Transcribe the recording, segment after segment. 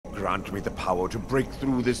grant me the power to break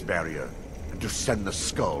through this barrier and to send the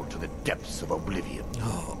skull to the depths of oblivion.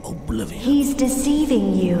 Oh, oblivion. He's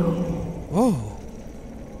deceiving you. Oh.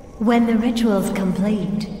 When the ritual's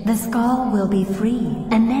complete, the skull will be free,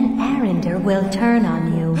 and then Arender will turn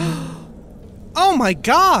on you. Oh my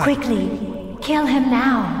god! Quickly, kill him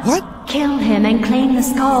now. What? Kill him and claim the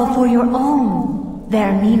skull for your own.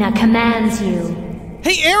 Vermina commands you.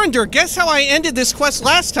 Hey, Arender, guess how I ended this quest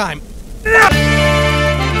last time?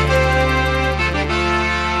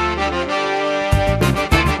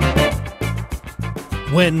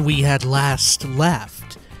 When we had last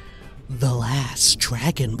left the last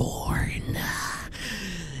Dragonborn,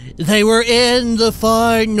 they were in the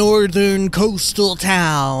far northern coastal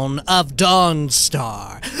town of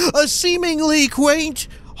Dawnstar, a seemingly quaint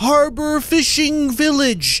harbor fishing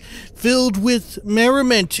village filled with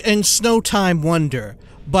merriment and snowtime wonder.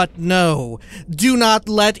 But no, do not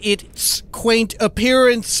let its quaint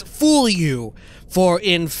appearance fool you, for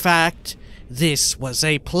in fact, this was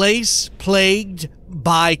a place plagued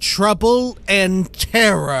by trouble and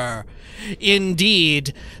terror.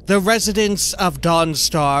 Indeed, the residents of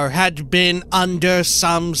Dawnstar had been under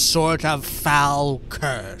some sort of foul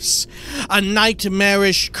curse. A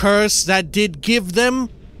nightmarish curse that did give them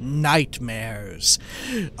nightmares.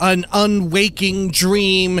 An unwaking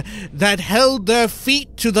dream that held their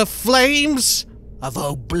feet to the flames of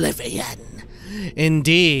oblivion.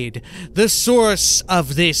 Indeed, the source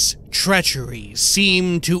of this treachery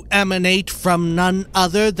seemed to emanate from none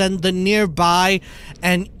other than the nearby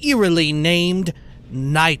and eerily named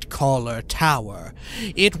Nightcaller Tower.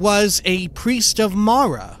 It was a priest of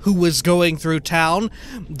Mara who was going through town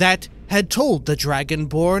that had told the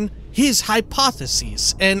Dragonborn his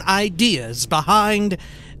hypotheses and ideas behind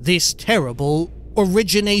this terrible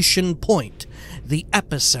origination point, the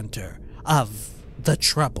epicenter of the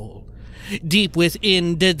trouble. Deep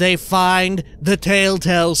within did they find the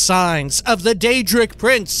telltale signs of the Daedric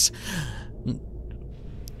Prince,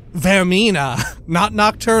 Vermina, not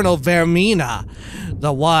Nocturnal, Vermina,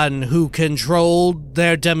 the one who controlled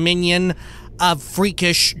their dominion of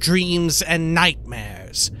freakish dreams and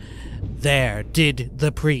nightmares. There did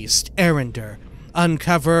the priest, Arender,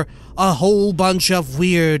 uncover a whole bunch of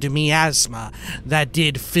weird miasma that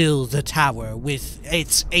did fill the tower with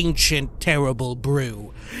its ancient terrible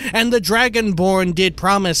brew, and the Dragonborn did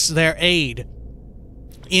promise their aid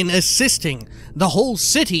in assisting the whole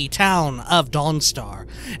city-town of Dawnstar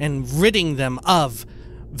and ridding them of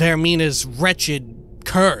Vermina's wretched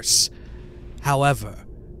curse. However,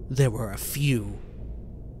 there were a few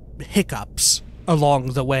hiccups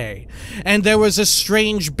along the way, and there was a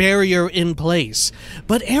strange barrier in place,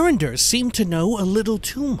 but Arender seemed to know a little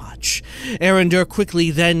too much. Arender quickly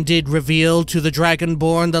then did reveal to the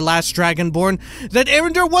Dragonborn, the last Dragonborn, that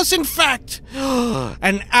Arender was in fact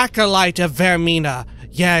an acolyte of Vermina.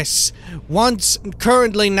 Yes,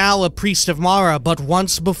 currently now a priest of Mara, but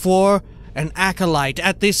once before an acolyte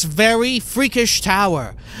at this very freakish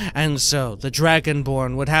tower. And so the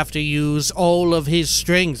Dragonborn would have to use all of his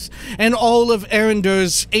strength and all of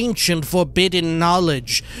Arender's ancient forbidden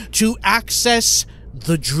knowledge to access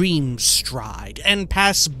the Dreamstride and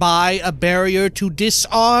pass by a barrier to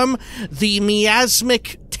disarm the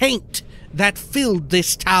miasmic taint that filled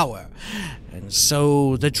this tower. And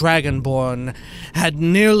so the Dragonborn had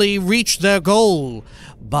nearly reached their goal,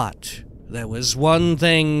 but there was one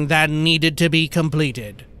thing that needed to be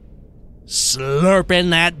completed. Slurping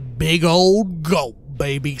that big old gulp,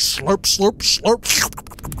 baby. Slurp, slurp, slurp.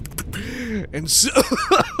 And so...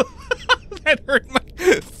 that hurt my...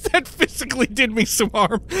 that physically did me some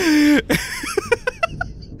harm.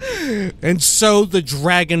 And so the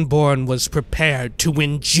Dragonborn was prepared to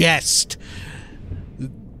ingest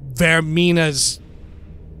Vermina's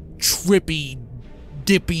trippy,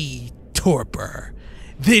 dippy torpor.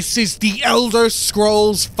 This is the Elder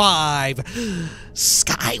Scrolls V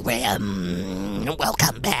Skyrim.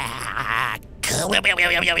 Welcome back.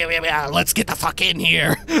 Let's get the fuck in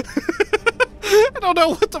here. I don't know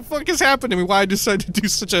what the fuck is happening, why I decided to do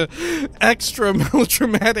such a extra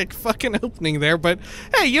melodramatic fucking opening there, but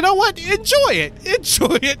hey, you know what? Enjoy it.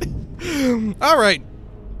 Enjoy it. Alright.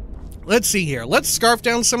 Let's see here. Let's scarf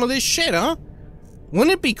down some of this shit, huh?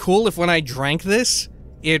 Wouldn't it be cool if when I drank this,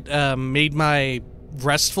 it made my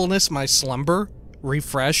restfulness, my slumber,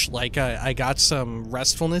 refresh, like I got some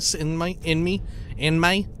restfulness in me?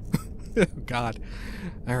 Oh, God.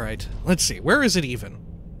 Alright, let's see. Where is it even?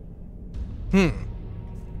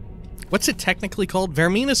 What's it technically called?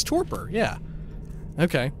 Vermina's Torpor, yeah.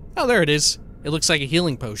 Okay. Oh, there it is. It looks like a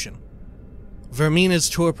healing potion. Vermina's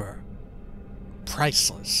Torpor.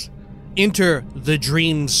 Priceless. enter the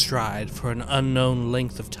Dreamstride for an unknown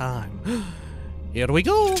length of time. Here we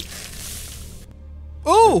go.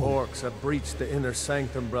 Oh! The orcs have breached the inner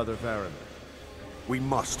sanctum, Brother Varen. We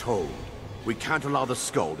must hold. We can't allow the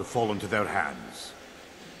skull to fall into their hands.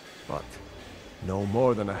 But no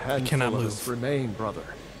more than a handful of us move. remain, brother.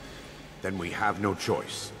 Then we have no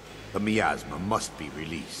choice. The miasma must be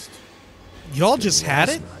released. Y'all just had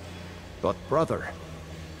it? But brother,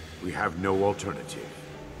 We have no alternative.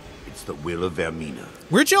 It's the will of Vermina.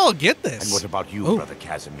 Where'd y'all get this? And what about you, Oh. Brother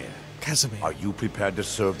Casimir? Casimir. Are you prepared to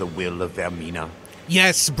serve the will of Vermina?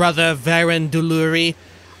 Yes, Brother Varen Duluri.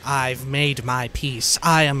 I've made my peace.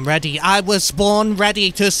 I am ready. I was born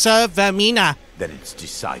ready to serve Vermina. Then it's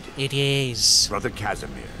decided. It is. Brother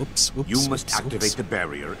Casimir, Oops, oops, you must oops, activate oops. the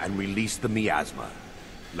barrier and release the miasma.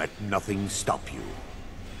 Let nothing stop you.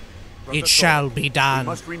 Brother It shall Thor, be We done.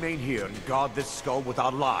 must remain here and guard this skull with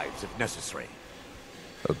our lives if necessary.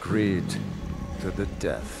 agreed to the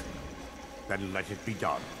death. Then let it be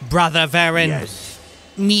done. Brother Varen. Yes.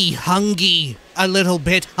 Me hungry. A little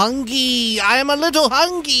bit hungry. I am a little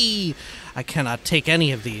hungry. I cannot take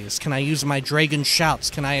any of these. Can I use my dragon shouts?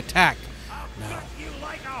 Can I attack? No.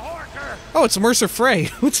 Oh, it's Mercer Frey.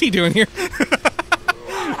 What's he doing here?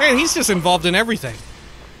 Man, he's just involved in everything.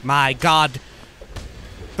 My God.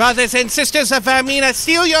 Brothers and sisters of Vermina,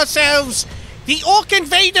 steel yourselves. The orc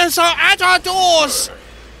invaders are at our doors,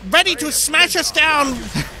 ready to smash us down.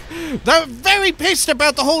 They're very pissed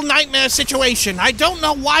about the whole nightmare situation. I don't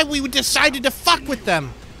know why we decided to fuck with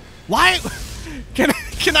them. Why? Can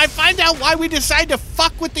I find out why we decided to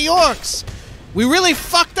fuck with the orcs? We really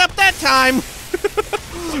fucked up that time.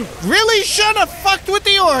 Really should have fucked with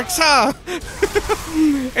the orcs, huh?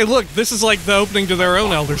 Hey, look, this is like the opening to their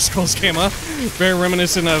own Elder Scrolls game, huh? Very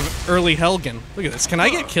reminiscent of early Helgen. Look at this. Can I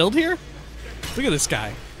get killed here? Look at this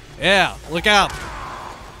guy. Yeah, look out.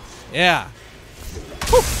 Yeah.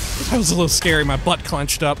 Whew. That was a little scary. My butt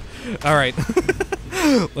clenched up. All right.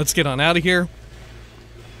 Let's get on out of here.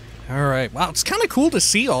 All right. Wow, it's kind of cool to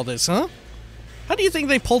see all this, huh? How do you think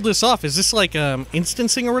they pulled this off? Is this like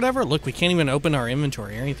instancing or whatever? Look, we can't even open our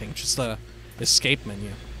inventory or anything. Just the escape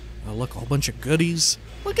menu. Oh, look, a whole bunch of goodies.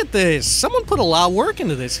 Look at this. Someone put a lot of work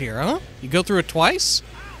into this here, huh? You go through it twice?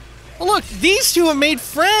 Oh, look, these two have made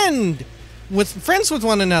friends with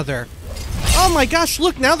one another. Oh my gosh,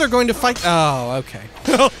 look, now they're going to fight. Oh, okay.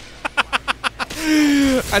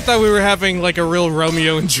 I thought we were having like a real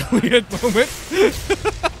Romeo and Juliet moment.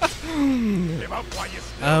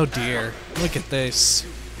 Oh dear, look at this.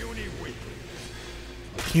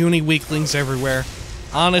 Puny weaklings everywhere.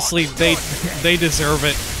 Honestly, they deserve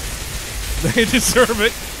it. They deserve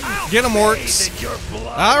it. Get them, orcs.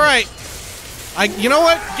 Alright. You know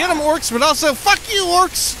what? Get them, orcs, but also, fuck you,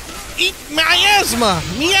 orcs! Eat miasma!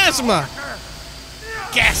 Miasma!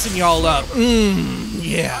 Gassing y'all up.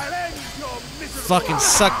 Yeah. Fucking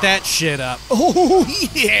suck that shit up. Oh,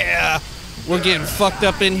 yeah! We're getting fucked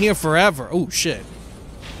up in here forever. Oh, shit.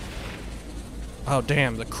 Oh,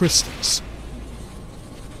 damn, the crystals.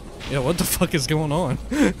 Yeah, what the fuck is going on?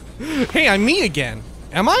 Hey, I'm me again.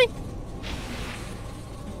 Am I?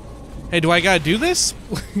 Hey, do I gotta do this?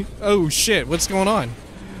 Oh, shit, what's going on?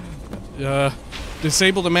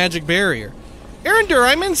 Disable the magic barrier. Arender,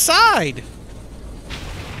 I'm inside!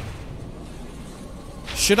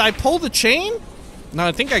 Should I pull the chain? No,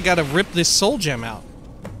 I think I gotta rip this soul gem out.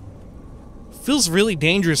 Feels really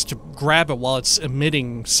dangerous to grab it while it's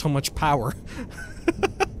emitting so much power.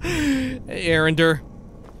 Hey, Arender.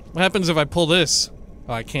 What happens if I pull this?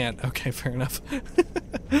 Oh, I can't. Okay, fair enough.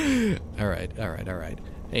 Alright.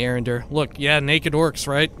 Hey, Arender. Look, yeah, naked orcs,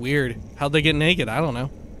 right? Weird. How'd they get naked? I don't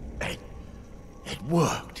know. It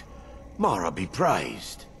worked. Mara be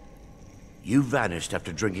praised. You vanished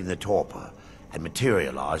after drinking the torpor and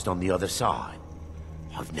materialized on the other side.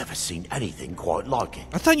 I've never seen anything quite like it.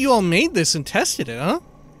 I thought you all made this and tested it, huh?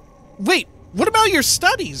 Wait, what about your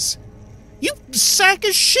studies? You sack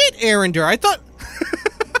of shit, Arender. I thought...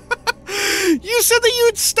 You said that you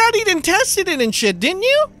had studied and tested it and shit, didn't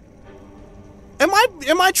you? Am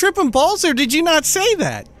I tripping balls, or did you not say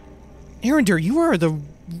that? Arender, you are the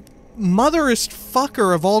motherest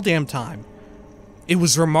fucker of all damn time. It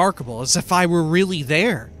was remarkable, as if I were really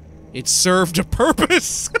there. It served a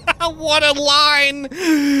purpose. What a line!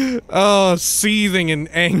 Oh, seething in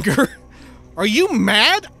anger. Are you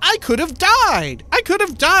mad? I could have died.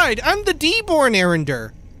 I'm the D-born,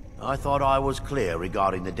 Arender. I thought I was clear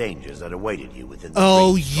regarding the dangers that awaited you within the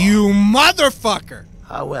Oh, Dreamstride. you motherfucker!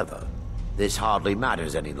 However, this hardly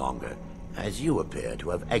matters any longer, as you appear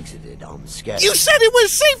to have exited unscathed. You said it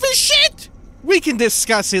was safe as shit! We can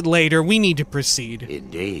discuss it later. We need to proceed.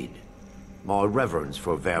 Indeed. My reverence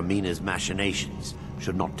for Vermina's machinations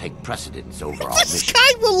should not take precedence over our This mission.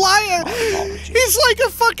 guy will lie. He's like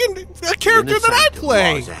a character that I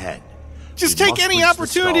play. Ahead. Just We take must any reach the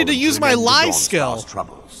opportunity skull to and use my prevent the lie Dawnstar's skill.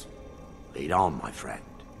 Troubles. Lead on, my friend.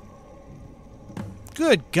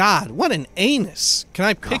 Good God, what an anus. Can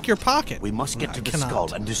I pick your pocket? We must get No, to I the cannot.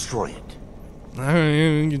 skull and destroy it.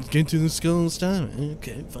 Alright, get to the skull and stuff.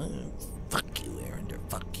 Okay, fine. Fuck you, Arender.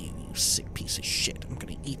 Fuck you, you sick piece of shit. I'm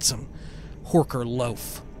gonna eat some Horker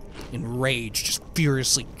loaf. In rage, just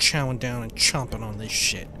furiously chowing down and chomping on this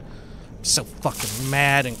shit. I'm so fucking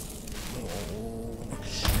mad and...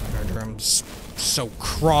 Arender, I'm so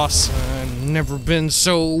cross. I've never been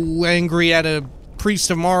so angry at a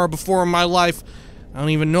Priest of Mara before in my life. I don't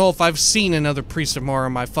even know if I've seen another Priest of Mara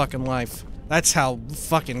in my fucking life. That's how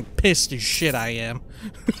fucking pissed as shit I am.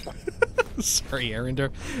 Sorry,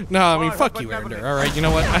 Arender. No, I mean, fuck you, Arender. Alright, you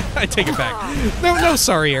know what? I take it back. No,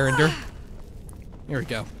 sorry, Arender. Here we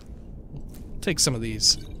go. Take some of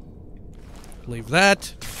these. Leave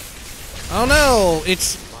that. Oh no,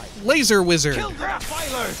 it's Laser Wizard.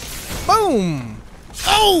 Boom!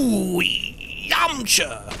 Oh,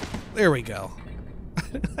 Yamcha! There we go.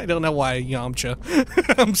 I don't know why Yamcha.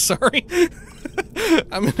 I'm sorry.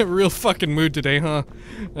 I'm in a real fucking mood today, huh?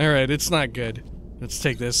 Alright, it's not good. Let's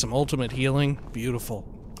take this. Some ultimate healing. Beautiful.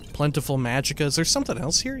 Plentiful magicka. Is there something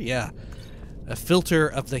else here? Yeah. A filter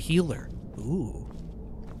of the healer. Ooh.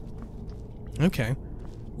 Okay.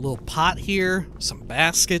 A little pot here. Some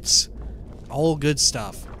baskets. All good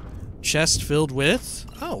stuff. Chest filled with...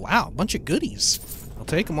 Oh, wow. A bunch of goodies. I'll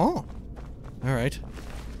take them all. Alright.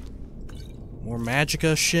 More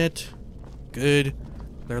magicka shit. Good.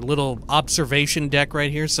 Their little observation deck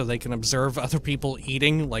right here so they can observe other people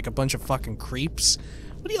eating like a bunch of fucking creeps.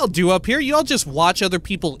 What do y'all do up here? Y'all just watch other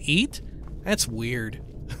people eat? That's weird.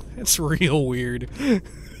 That's real weird.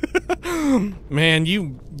 Man,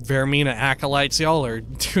 you Vermina acolytes, y'all are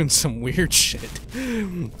doing some weird shit.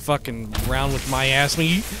 Fucking around with miasma.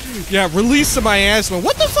 Yeah, release the miasma.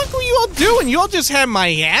 What the fuck were you all doing? You all just had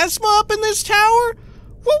miasma up in this tower?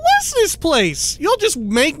 What was this place? Y'all just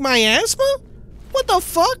make miasma? What the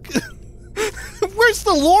fuck? Where's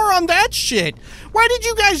the lore on that shit? Why did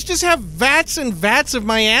you guys just have vats and vats of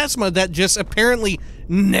miasma that just apparently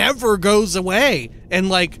never goes away and,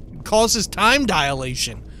 like, causes time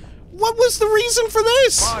dilation? What was the reason for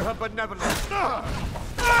this?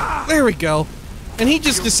 There we go. And he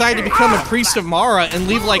just decided to become a priest of Mara and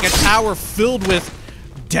leave, like, a tower filled with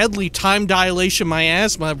deadly time dilation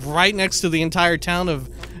miasma right next to the entire town of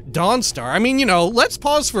Dawnstar. I mean, you know, let's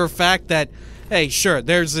pause for a fact that, hey, sure,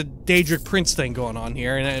 there's a Daedric Prince thing going on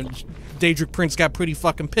here, and Daedric Prince got pretty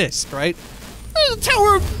fucking pissed, right? There's a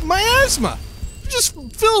tower of miasma, just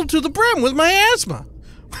filled to the brim with miasma.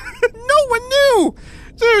 No one knew!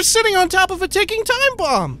 They're sitting on top of a ticking time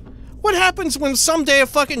bomb. What happens when someday a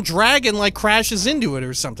fucking dragon, like, crashes into it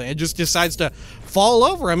or something? It just decides to fall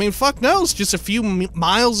over. I mean, fuck knows. Just a few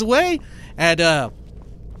miles away at,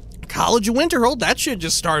 College of Winterhold, that shit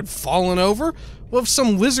just started falling over. Well, if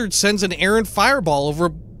some wizard sends an errant fireball over,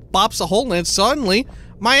 bops a hole in it, suddenly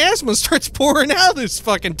miasma starts pouring out of this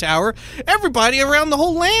fucking tower. Everybody around the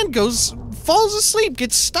whole land falls asleep,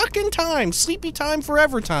 gets stuck in time. Sleepy time,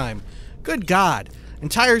 forever time. Good God.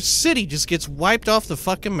 Entire city just gets wiped off the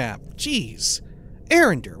fucking map. Jeez.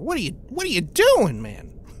 Arender, what are you doing, man?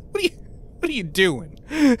 What are you doing?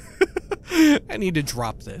 I need to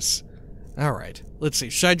drop this. Alright, let's see.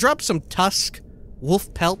 Should I drop some tusk?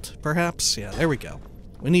 Wolf pelt, perhaps? Yeah, there we go.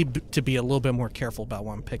 We need to be a little bit more careful about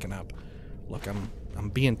what I'm picking up. Look, I'm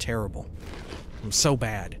being terrible. I'm so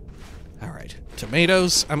bad. Alright,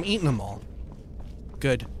 tomatoes. I'm eating them all.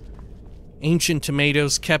 Good. Ancient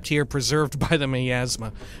tomatoes kept here, preserved by the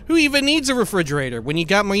miasma. Who even needs a refrigerator when you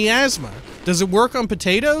got miasma? Does it work on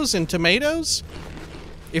potatoes and tomatoes?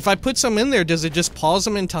 If I put some in there, does it just pause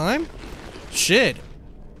them in time? Shit.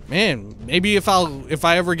 Man, maybe if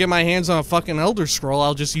I ever get my hands on a fucking Elder Scroll,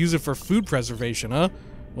 I'll just use it for food preservation, huh?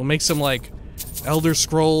 We'll make some, like, Elder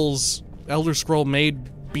Scroll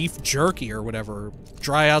made beef jerky or whatever.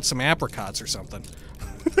 Dry out some apricots or something.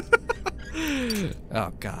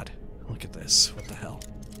 Oh, God. Look at this. What the hell?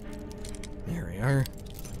 There we are.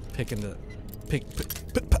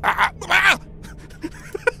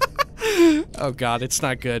 Oh, God, it's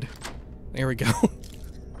not good. There we go.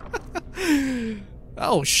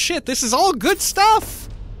 Oh, shit, this is all good stuff!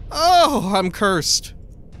 Oh, I'm cursed.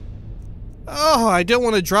 Oh, I don't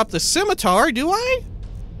want to drop the scimitar, do I?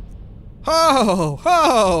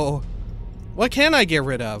 Oh! What can I get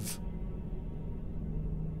rid of?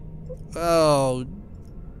 Oh.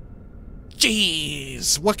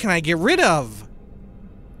 Jeez, what can I get rid of?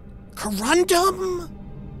 Corundum?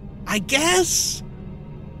 I guess?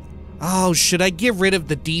 Oh, should I get rid of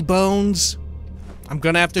the D-bones? I'm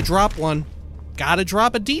gonna have to drop one. Gotta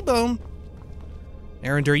drop a D-bone.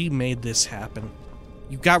 Arender, you made this happen.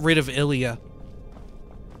 You got rid of Ilya.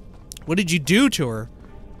 What did you do to her?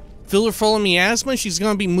 Fill her full of miasma? She's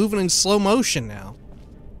gonna be moving in slow motion now.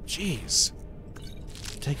 Jeez.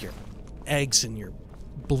 Take your eggs and your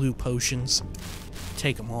blue potions.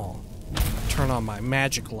 Take them all. Turn on my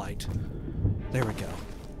magic light. There we go.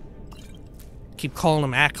 Keep calling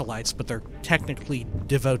them acolytes, but they're technically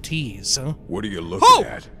devotees, huh? What are you looking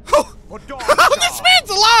at? Oh! Oh, this man's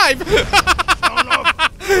alive!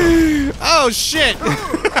 Oh, shit.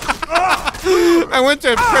 I went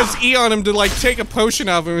to press E on him to, like, take a potion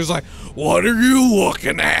off him. He was like, what are you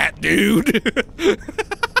looking at, dude?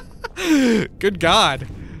 Good God.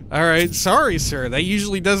 Alright, sorry, sir. That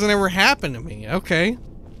usually doesn't ever happen to me. Okay.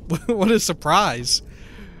 What a surprise.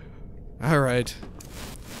 Alright.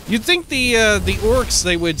 You'd think the orcs,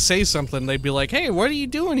 they would say something. They'd be like, hey, what are you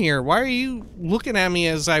doing here? Why are you looking at me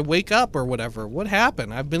as I wake up or whatever? What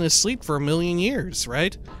happened? I've been asleep for 1,000,000 years,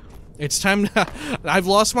 right? It's time to... I've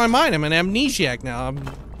lost my mind. I'm an amnesiac now. I'm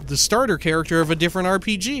the starter character of a different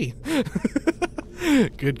RPG.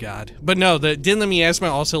 Good God. But no, didn't the miasma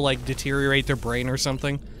also, like, deteriorate their brain or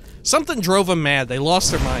something? Something drove them mad. They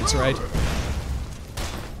lost their minds, right?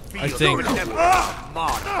 I think.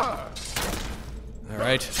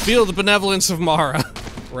 Alright. Feel the benevolence of Mara.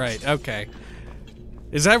 Right, okay.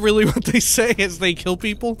 Is that really what they say as they kill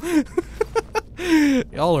people?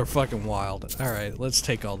 Y'all are fucking wild. Alright, let's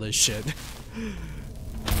take all this shit.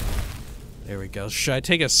 There we go. Should I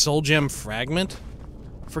take a soul gem fragment?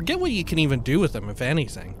 Forget what you can even do with them, if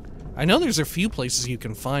anything. I know there's a few places you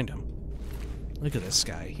can find them. Look at this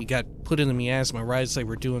guy. He got put in the miasma right as they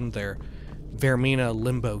were doing their Vermina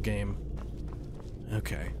limbo game.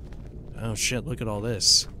 Okay. Oh shit, look at all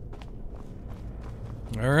this.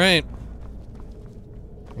 Alright.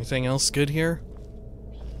 Anything else good here?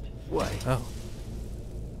 Wait. Oh.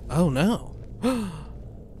 Oh no.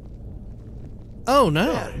 Oh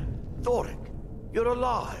no. There, Thoric, you're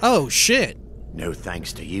alive. Oh shit. No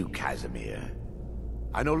thanks to you, Casimir.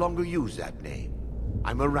 I no longer use that name.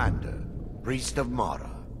 I'm Miranda, priest of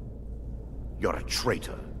Mara. You're a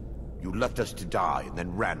traitor. You left us to die and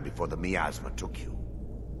then ran before the miasma took you.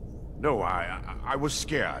 No, I was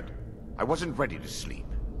scared. I wasn't ready to sleep.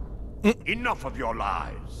 Enough of your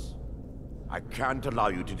lies. I can't allow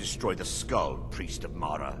you to destroy the skull, priest of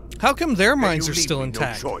Mara. How come their minds You are leave still me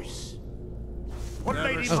intact? No choice. What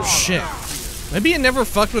lady Oh Mara? shit. Maybe it never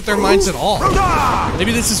fucked with their minds at all.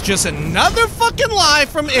 Maybe this is just another fucking lie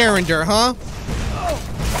from Arender, huh?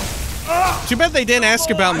 Too bad they didn't ask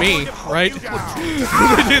about me, right?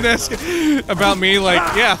 They didn't ask about me, like,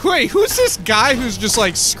 yeah, wait, who's this guy who's just,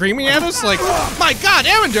 like, screaming at us? Like, my god,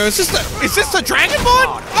 Arender, is this the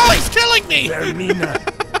Dragonborn? Oh, he's killing me! Vermina,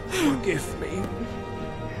 forgive me.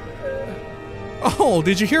 Oh,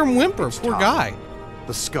 did you hear him whimper? Poor guy.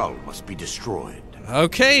 The skull must be destroyed.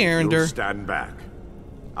 Okay, You'll Arender. stand back.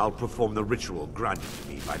 I'll perform the ritual granted to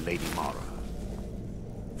me by Lady Mara.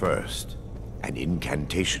 First, an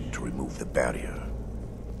incantation to remove the barrier.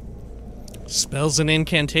 Spells and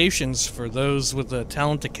incantations for those with the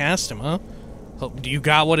talent to cast them, huh? Oh, do you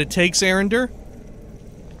got what it takes, Arender?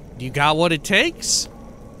 Do you got what it takes?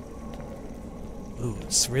 Ooh,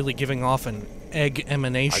 it's really giving off an egg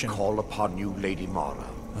emanation. I call upon you, Lady Mara.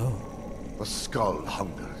 Oh. The skull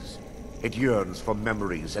hungers. It yearns for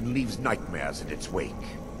memories and leaves nightmares in its wake.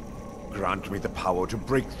 Grant me the power to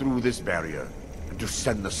break through this barrier and to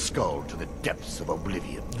send the skull to the depths of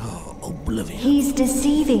oblivion. Oh, oblivion. He's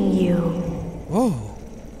deceiving you. Whoa.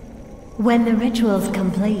 When the ritual's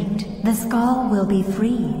complete, the skull will be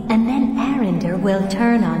free, and then Arender will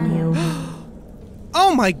turn on you.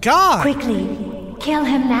 Oh my god! Quickly, kill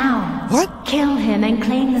him now. What? Kill him and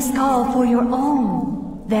claim the skull for your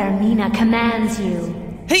own. Vermina commands you.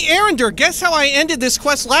 Hey, Arender, guess how I ended this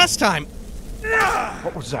quest last time?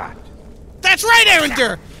 What was that? That's right,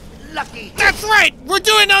 Arender! Lucky. That's right! We're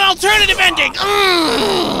doing an alternative ending!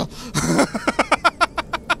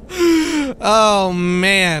 Oh,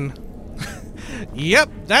 man. Yep,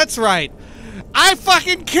 that's right. I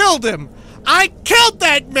fucking killed him! I killed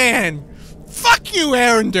that man! Fuck you,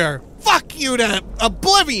 Arender! Fuck you to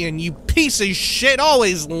oblivion, you piece of shit!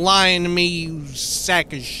 Always lying to me, you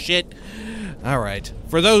sack of shit. Alright,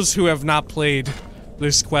 for those who have not played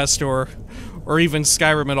this quest or even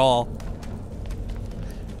Skyrim at all,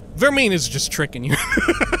 Vermina is just tricking you.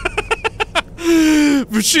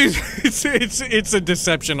 But it's a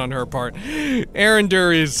deception on her part.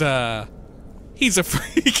 Arender is,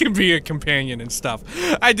 He can be a companion and stuff.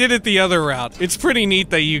 I did it the other route. It's pretty neat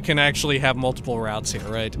that you can actually have multiple routes here,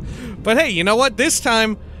 right? But hey, you know what? This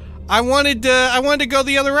time, I wanted to go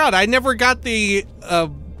the other route. I never got the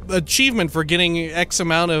achievement for getting X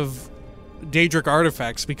amount of Daedric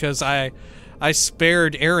artifacts because I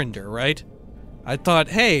spared Arender, right? I thought,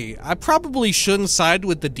 hey, I probably shouldn't side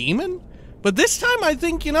with the demon, but this time I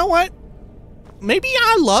think, you know what? Maybe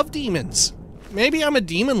I love demons. Maybe I'm a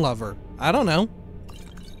demon lover. I don't know.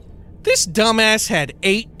 This dumbass had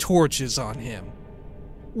 8 torches on him.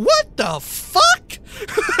 What the fuck?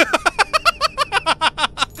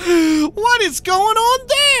 What is going on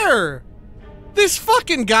there? This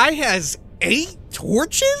fucking guy has 8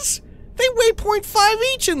 torches? They weigh 0.5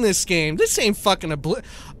 each in this game. This ain't fucking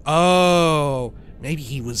Oh, maybe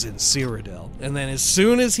he was in Cyrodiil. And then as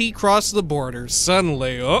soon as he crossed the border,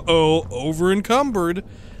 suddenly, uh-oh, over-encumbered.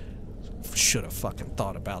 Should have fucking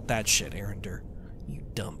thought about that shit, Arender. You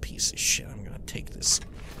dumb piece of shit. I'm gonna take this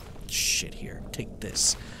shit here. Take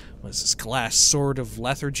this. What is this, glass sword of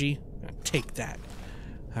lethargy? I'm gonna take that.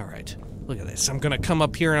 Alright, look at this. I'm gonna come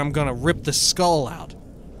up here and I'm gonna rip the skull out.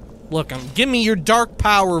 Look, give me your dark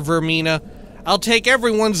power, Vermina. I'll take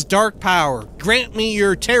everyone's dark power. Grant me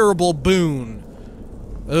your terrible boon.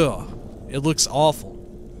 Ugh, it looks awful.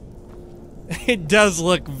 It does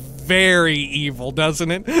look very evil,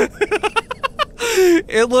 doesn't it?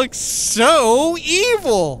 It looks so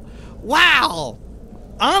evil. Wow.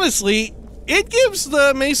 Honestly, it gives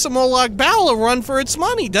the Mesa Moloch Battle a run for its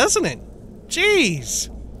money, doesn't it? Jeez.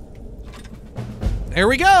 There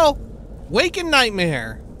we go. Waken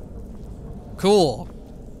Nightmare. Cool.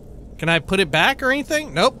 Can I put it back or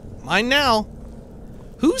anything? Nope. Mine now.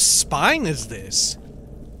 Whose spine is this?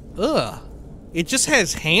 Ugh. It just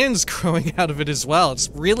has hands growing out of it as well. It's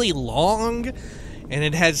really long, and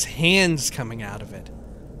it has hands coming out of it.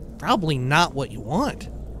 Probably not what you want.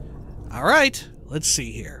 Alright, let's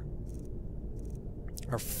see here.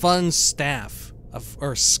 Our fun staff,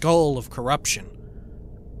 or skull of corruption.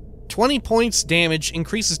 20 points damage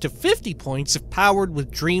increases to 50 points if powered with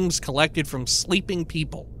dreams collected from sleeping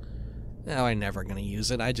people. No, I'm never gonna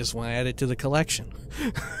use it. I just want to add it to the collection.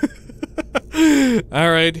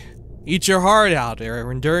 Alright. Eat your heart out,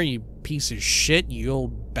 Arender, you piece of shit, you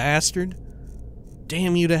old bastard.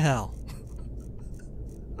 Damn you to hell.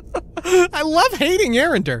 I love hating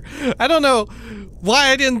Arender. I don't know why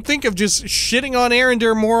I didn't think of just shitting on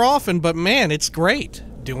Arender more often, but man, it's great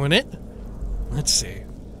doing it. Let's see.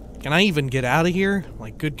 Can I even get out of here?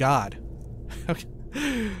 Like, good God.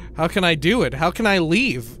 How can I do it? How can I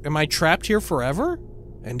leave? Am I trapped here forever?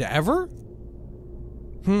 And ever?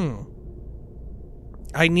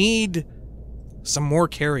 I need some more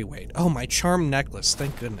carry weight. Oh, my charm necklace.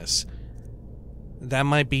 Thank goodness. That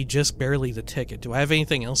might be just barely the ticket. Do I have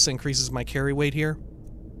anything else that increases my carry weight here?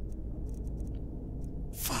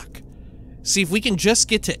 Fuck. See, if we can just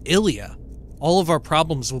get to Ilia, all of our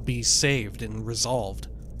problems will be saved and resolved.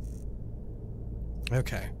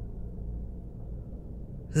 Okay.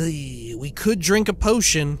 We could drink a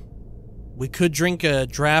potion. We could drink a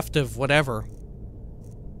draft of whatever.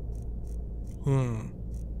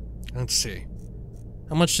 Let's see.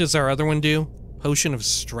 How much does our other one do? Potion of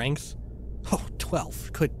strength? Oh,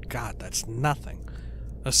 12. Good God, that's nothing.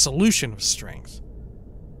 A solution of strength.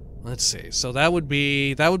 Let's see. So that would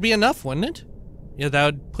be enough, wouldn't it? Yeah, that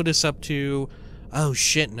would put us up to... Oh,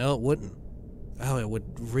 shit, no, it wouldn't. Oh, it would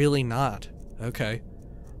really not. Okay.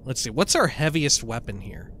 Let's see. What's our heaviest weapon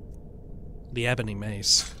here? The ebony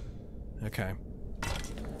mace. Okay.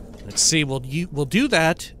 Let's see. We'll do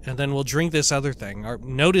that, and then we'll drink this other thing.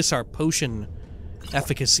 Notice our potion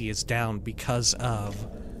efficacy is down because of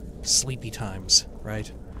sleepy times,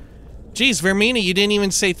 right? Jeez, Vermina, you didn't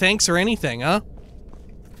even say thanks or anything, huh?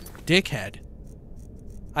 Dickhead.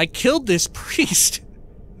 I killed this priest.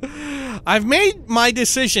 I've made my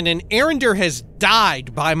decision, and Arender has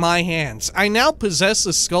died by my hands. I now possess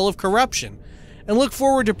the Skull of Corruption, and look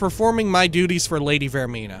forward to performing my duties for Lady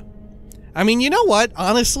Vermina. I mean, you know what?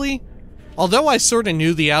 Honestly, although I sort of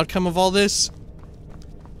knew the outcome of all this,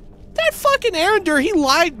 that fucking Arender, he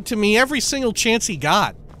lied to me every single chance he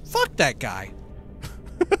got. Fuck that guy.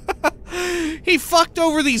 He fucked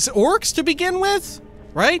over these orcs to begin with,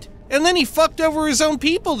 right? And then he fucked over his own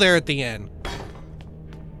people there at the end.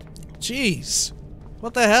 Jeez.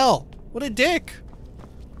 What the hell? What a dick.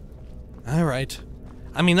 Alright.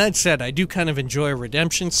 I mean, that said, I do kind of enjoy a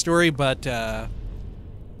redemption story, but,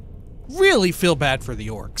 really feel bad for the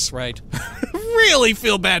orcs, right? Really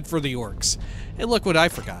feel bad for the orcs. Hey, look what I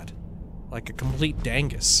forgot. Like a complete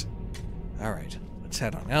dangus. Alright, let's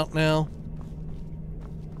head on out now.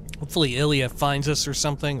 Hopefully Ilya finds us or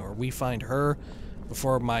something, or we find her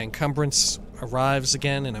before my encumbrance arrives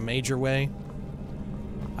again in a major way.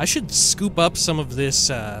 I should scoop up some of this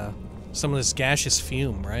gaseous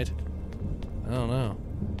fume, right? I don't know.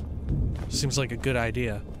 Seems like a good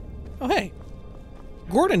idea. Oh, hey.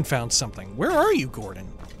 Gordon found something. Where are you,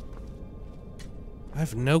 Gordon? I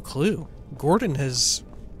have no clue. Gordon has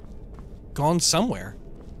gone somewhere.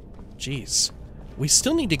 Jeez. We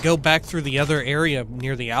still need to go back through the other area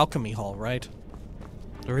near the alchemy hall, right?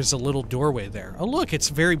 There is a little doorway there. Oh, look, it's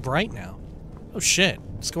very bright now. Oh, shit.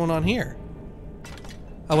 What's going on here?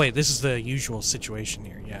 Oh, wait, this is the usual situation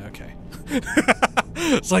here. Yeah, okay.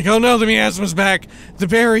 It's like, oh no, the miasma's back. The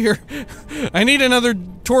barrier. I need another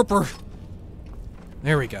torpor.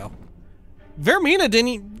 There we go. Vermina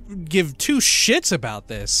didn't give two shits about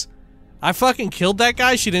this. I fucking killed that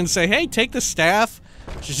guy. She didn't say, hey, take the staff.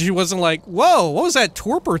 She wasn't like, whoa, what was that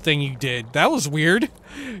torpor thing you did? That was weird.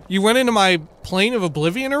 You went into my plane of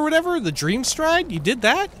oblivion or whatever? The Dreamstride? You did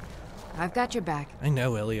that? I've got your back. I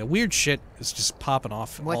know, Ilya. Weird shit is just popping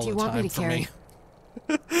off all the time for me. What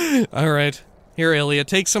do you want me to carry? Alright. Here, Ilya,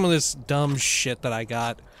 take some of this dumb shit that I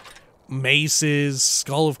got. Maces,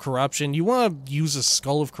 Skull of Corruption. You want to use a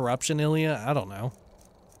Skull of Corruption, Ilya? I don't know.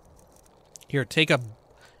 Here, take a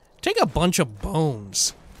bunch of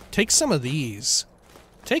bones. Take some of these.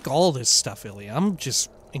 Take all this stuff, Ilya. I'm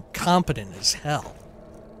just incompetent as hell.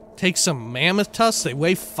 Take some mammoth tusks. They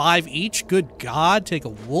weigh 5 each. Good God. Take a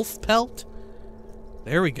wolf pelt.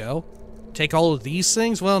 There we go. Take all of these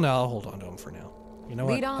things. Well, no, I'll hold on to them for now. You know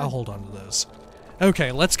what? I'll hold on to those.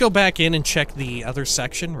 Okay, let's go back in and check the other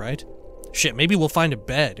section, right? Shit, maybe we'll find a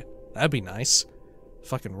bed. That'd be nice.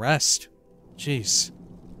 Fucking rest. Jeez.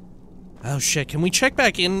 Oh shit, can we check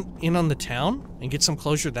back in on the town and get some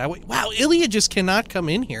closure that way? Wow, Ilya just cannot come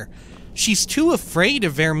in here. She's too afraid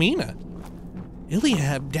of Vermina.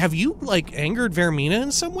 Ilya, have you, like, angered Vermina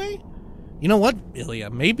in some way? You know what,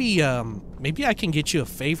 Ilya, maybe I can get you a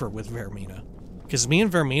favor with Vermina. Because me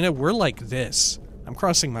and Vermina, we're like this. I'm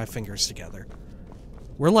crossing my fingers together.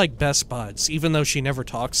 We're like best buds, even though she never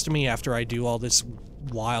talks to me after I do all this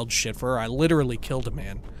wild shit for her. I literally killed a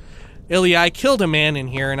man. Ilya, I killed a man in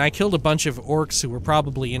here, and I killed a bunch of orcs who were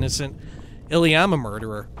probably innocent. Ilya, I'm a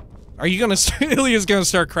murderer. Are you gonna Ilya's gonna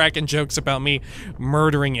start cracking jokes about me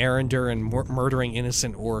murdering Arender and murdering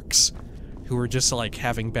innocent orcs who were just, like,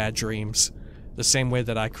 having bad dreams. The same way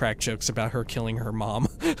that I crack jokes about her killing her mom.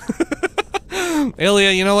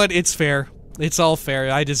 Ilya, you know what? It's fair. It's all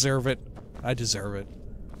fair. I deserve it. I deserve it.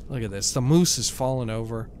 Look at this. The moose is falling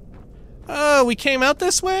over. Oh, we came out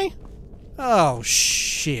this way? Oh,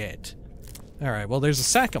 shit. Alright, well, there's a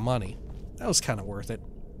sack of money. That was kind of worth it.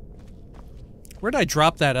 Where'd I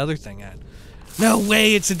drop that other thing at? No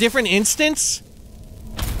way, it's a different instance?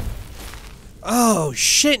 Oh,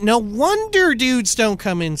 shit. No wonder dudes don't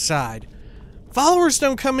come inside. Followers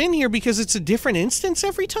don't come in here because it's a different instance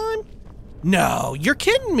every time? No, you're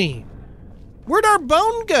kidding me. Where'd our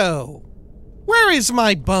bone go? Where is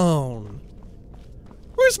my bone?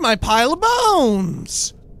 Where's my pile of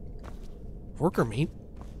bones? Worker meat?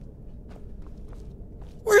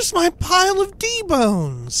 Where's my pile of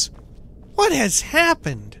D-bones? What has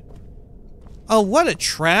happened? Oh, what a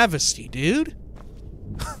travesty, dude.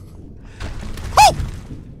 Oh!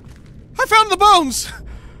 I found the bones!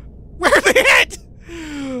 Where are they at?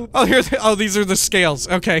 Oh, here they, oh, these are the scales.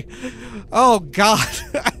 Okay. Oh, God.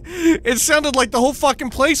 It sounded like the whole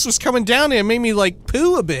fucking place was coming down and it made me, like,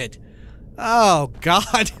 poo a bit. Oh,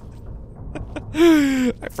 God.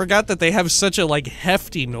 I forgot that they have such a, like,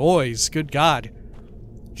 hefty noise. Good God.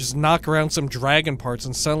 Just knock around some dragon parts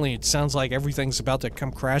and suddenly it sounds like everything's about to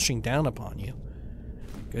come crashing down upon you.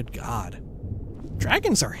 Good God.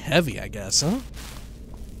 Dragons are heavy, I guess, huh?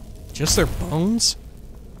 Just their bones?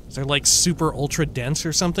 They're, like, super ultra dense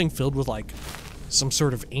or something, filled with, like, some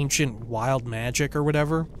sort of ancient wild magic or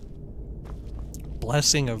whatever.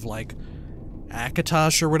 Blessing of, like,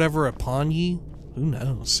 Akatosh or whatever upon ye? Who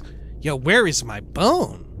knows? Yo, where is my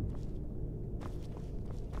bone?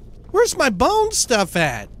 Where's my bone stuff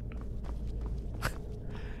at?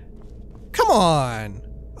 Come on.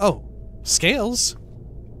 Oh, scales?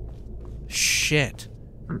 Shit.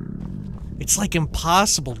 It's, like,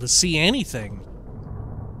 impossible to see anything.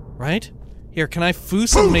 Right? Here, can I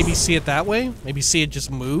foos and maybe see it that way? Maybe see it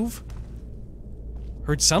just move?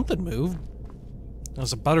 Heard something move. That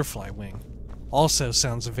was a butterfly wing. Also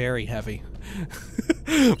sounds very heavy.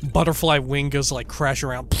 Butterfly wing goes like crash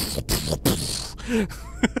around.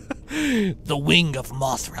 The wing of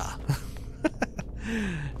Mothra.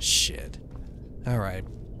 Shit. Alright.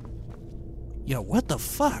 Yo, what the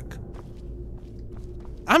fuck?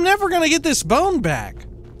 I'm never gonna get this bone back.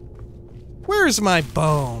 Where's my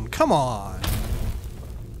bone? Come on.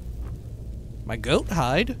 My goat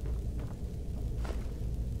hide?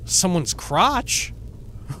 Someone's crotch?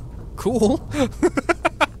 Cool.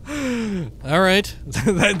 Alright.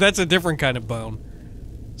 That's a different kind of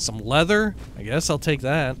bone. Some leather? I guess I'll take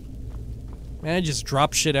that. Man, I just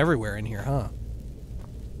drop shit everywhere in here, huh?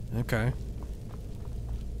 Okay.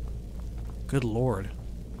 Good lord.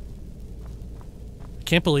 I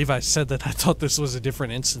can't believe I said that I thought this was a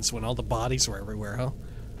different instance when all the bodies were everywhere, huh?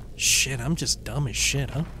 Shit, I'm just dumb as shit,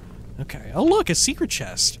 huh? Okay. Oh, look, a secret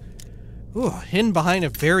chest. Ooh, hidden behind a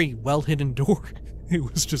very well-hidden door. It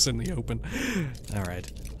was just in the open.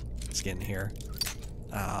 Alright. Let's get in here.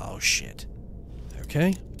 Oh, shit.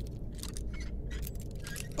 Okay.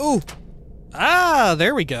 Ooh! Ah,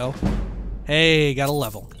 there we go. Hey, got a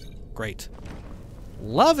level. Great.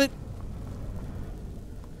 Love it.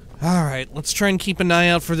 Alright, let's try and keep an eye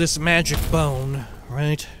out for this magic bone,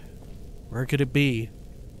 right? Where could it be?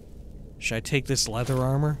 Should I take this leather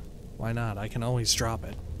armor? Why not? I can always drop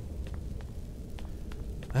it.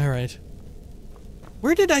 Alright.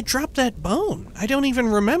 Where did I drop that bone? I don't even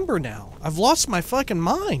remember now. I've lost my fucking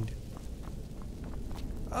mind.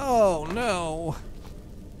 Oh, no.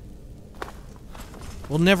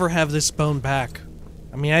 We'll never have this bone back.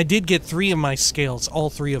 I mean, I did get 3 of my scales,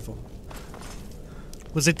 all 3 of them.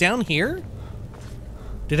 Was it down here?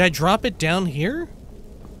 Did I drop it down here?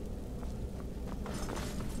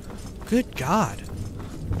 Good God.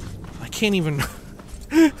 I can't even...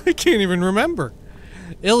 I can't even remember.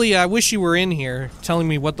 Ilya, I wish you were in here, telling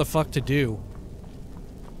me what the fuck to do.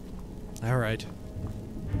 Alright.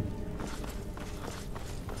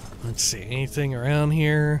 Let's see, anything around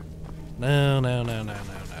here? No.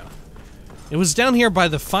 It was down here by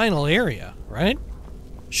the final area, right?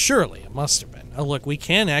 Surely, it must have been. Oh, look, we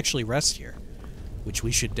can actually rest here. Which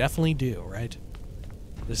we should definitely do, right?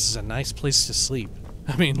 This is a nice place to sleep.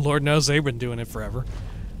 I mean, Lord knows they've been doing it forever.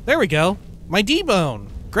 There we go. My D-bone.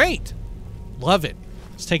 Great. Love it.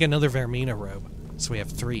 Let's take another Vermina robe. So we have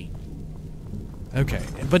 3. Okay.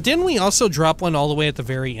 But didn't we also drop one all the way at the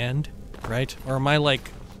very end? Right? Or am I, like,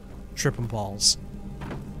 tripping balls?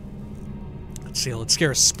 Let's see. Let's get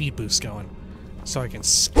our speed boost going. So I can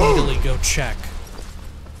speedily go check.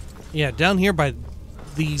 Yeah, down here by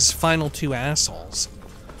these final 2 assholes.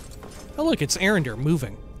 Oh, look. It's Arender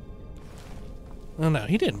moving. Oh, no.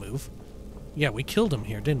 He didn't move. Yeah, we killed him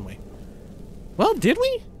here, didn't we? Well, did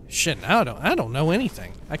we? Shit, now I don't know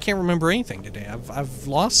anything. I can't remember anything today. I've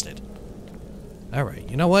lost it. Alright,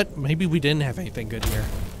 you know what? Maybe we didn't have anything good here.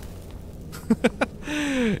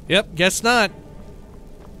 Yep, guess not.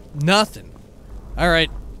 Nothing.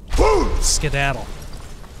 Alright. Skedaddle.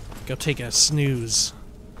 Go take a snooze.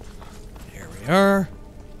 There we are.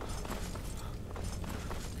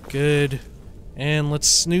 Good. And let's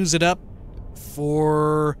snooze it up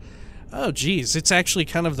for... Oh, geez, it's actually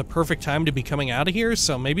kind of the perfect time to be coming out of here,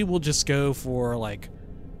 so maybe we'll just go for, like,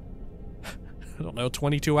 I don't know,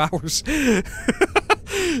 22 hours.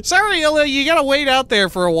 Sorry, Ilya, you gotta wait out there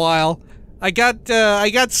for a while. I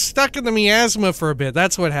got stuck in the miasma for a bit.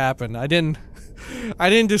 That's what happened. I didn't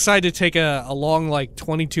decide to take a long, like,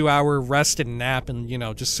 22-hour rest and nap and, you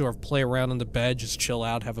know, just sort of play around in the bed, just chill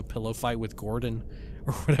out, have a pillow fight with Gordon,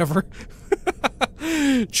 or whatever.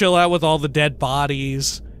 Chill out with all the dead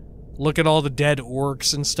bodies. Look at all the dead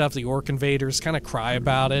orcs and stuff, the orc invaders, kind of cry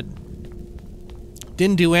about it.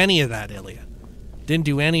 Didn't do any of that, Ilya. Didn't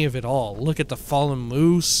do any of it all. Look at the fallen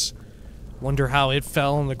moose. Wonder how it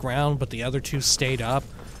fell on the ground, but the other 2 stayed up.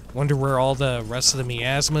 Wonder where all the rest of the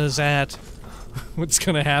miasma is at. What's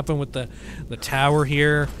gonna happen with the tower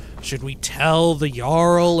here? Should we tell the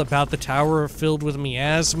Jarl about the tower filled with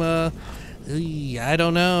miasma? I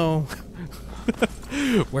don't know.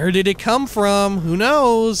 Where did it come from? Who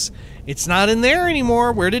knows? It's not in there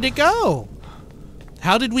anymore. Where did it go?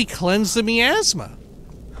 How did we cleanse the miasma?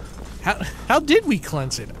 How did we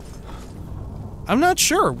cleanse it? I'm not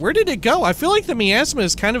sure. Where did it go? I feel like the miasma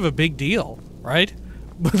is kind of a big deal, right?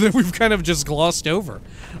 But then we've kind of just glossed over.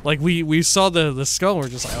 Like, we saw the skull, and we're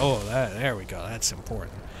just like, oh, there we go. That's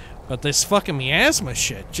important. But this fucking miasma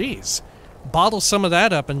shit, jeez. Bottle some of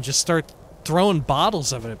that up and just start throwing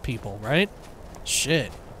bottles of it at people, right?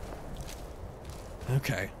 Shit.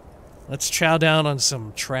 Okay. Let's chow down on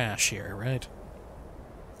some trash here, right?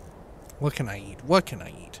 What can I eat? What can I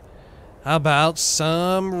eat? How about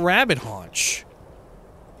some rabbit haunch?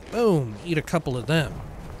 Boom. Eat a couple of them.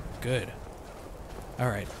 Good.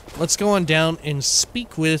 Alright. Let's go on down and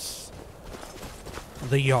speak with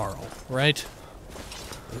the Jarl, right?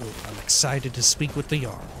 Ooh, I'm excited to speak with the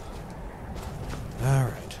Jarl.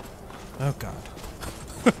 Alright. Oh, God.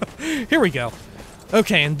 Here we go.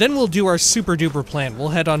 Okay, and then we'll do our super duper plan. We'll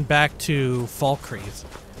head on back to Falkreath.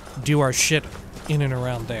 Do our shit in and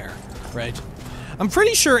around there, right? I'm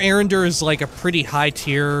pretty sure Arender is like a pretty high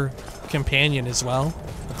tier companion as well.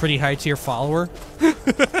 A pretty high tier follower.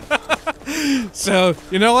 So,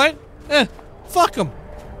 you know what? Fuck him.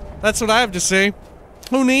 That's what I have to say.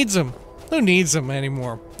 Who needs him? Who needs him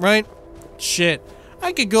anymore, right? Shit.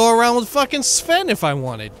 I could go around with fucking Sven if I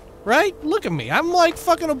wanted, right? Look at me. I'm like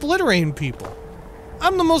fucking obliterating people.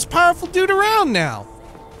 I'm the most powerful dude around now.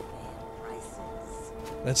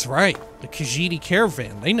 That's right. The Khajiit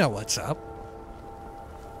caravan. They know what's up.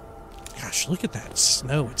 Gosh, look at that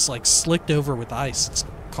snow. It's like slicked over with ice. It's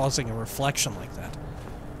causing a reflection like that.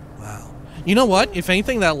 Wow. You know what? If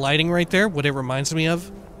anything, that lighting right there, what it reminds me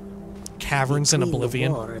of? Caverns in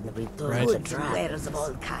Oblivion. Right?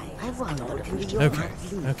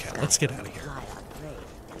 Okay, let's get out of here.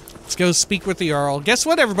 Let's go speak with the Jarl. Guess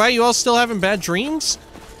what, everybody? You all still having bad dreams?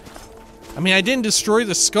 I mean, I didn't destroy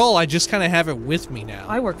the skull. I just kind of have it with me now.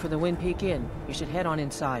 I work for the Wind Peak Inn. You should head on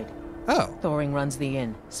inside. Oh. Thoring runs the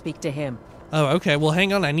inn. Speak to him. Oh, okay. Well,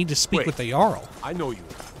 hang on. I need to speak with the Jarl. I know you.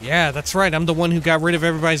 Yeah, that's right. I'm the one who got rid of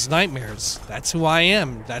everybody's nightmares. That's who I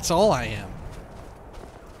am. That's all I am.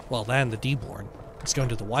 Well, that and the D-Born. Let's go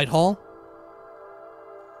into the White Hall.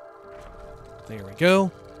 There we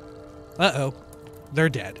go. Uh-oh. They're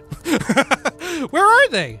dead. Where are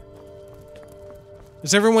they?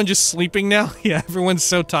 Is everyone just sleeping now? Yeah, everyone's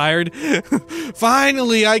so tired.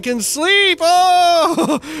 Finally, I can sleep!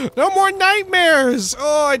 Oh! No more nightmares!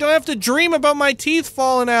 Oh, I don't have to dream about my teeth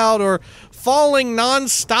falling out or falling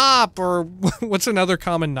non-stop or what's another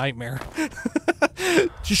common nightmare?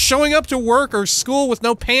 Just showing up to work or school with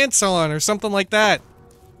no pants on or something like that.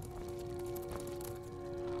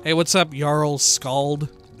 Hey, what's up, Jarl Skald?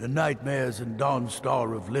 The nightmares in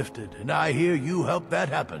Dawnstar have lifted, and I hear you helped that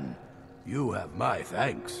happen. You have my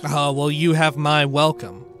thanks. Oh, well, you have my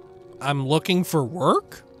welcome. I'm looking for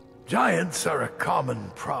work? Giants are a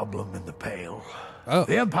common problem in the Pale. Oh.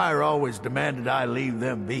 The Empire always demanded I leave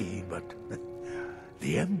them be, but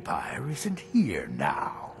the Empire isn't here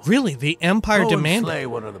now. Really? The Empire Go demanded? and slay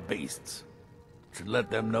one of the beasts. Should let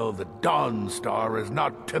them know the Dawnstar is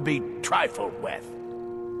not to be trifled with.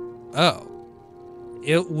 Oh.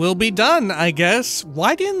 It will be done, I guess.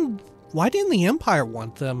 Why didn't the Empire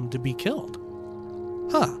want them to be killed?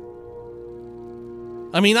 Huh.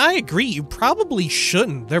 I mean, I agree, you probably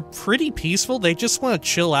shouldn't. They're pretty peaceful, they just want to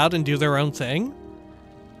chill out and do their own thing.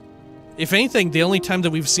 If anything, the only time that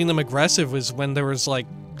we've seen them aggressive was when there was, like,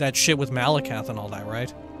 that shit with Malakath and all that,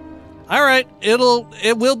 right? Alright, it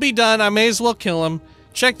will be done, I may as well kill him.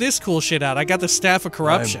 Check this cool shit out, I got the Staff of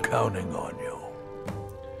Corruption. I'm counting on you.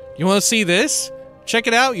 You wanna see this? Check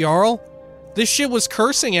it out, Jarl. This shit was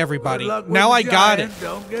cursing everybody. Now I got it.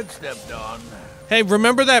 Don't get stepped on. Hey,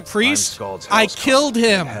 remember that priest? I killed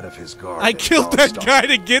him. I killed that guy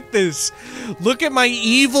to get this. Look at my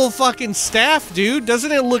evil fucking staff, dude.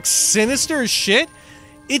 Doesn't it look sinister as shit?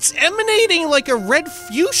 It's emanating like a red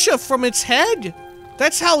fuchsia from its head.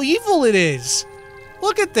 That's how evil it is.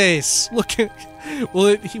 Look at this. Look at.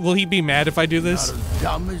 Will he be mad if I do this? Not as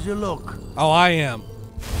dumb as you look. Oh, I am.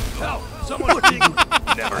 Help! Someone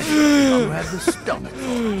never had the stomach.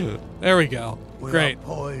 There we go. We Great. are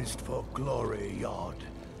poised for glory, Yod.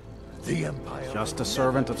 The Empire. Just a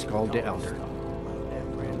servant of Skald the Elder,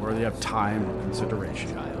 worthy of time and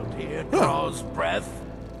consideration. Child here draws breath.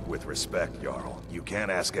 With respect, Jarl, you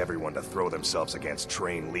can't ask everyone to throw themselves against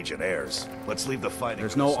trained legionnaires. Let's leave the fighting.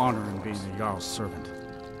 There's no honor in being a Jarl's servant.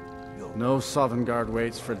 No Sovngarde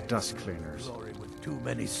waits for dust cleaners. Glory with too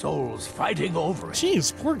many souls fighting over it.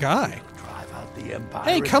 Jeez, poor guy. Drive out the Empire.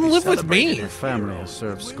 Hey, and come be live with me. celebrated Your as family has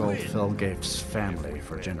heroes. served Skald Felgate's family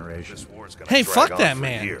for generations. Hey, fuck that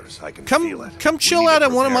man. Come chill out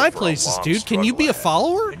at one of my places, dude. Can you be a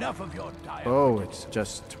follower? Enough of your dialogue. Oh, it's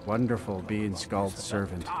just wonderful being Skald's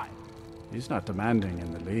servant. He's not demanding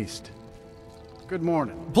in the least. Good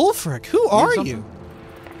morning. Bullfrick, who are something? you?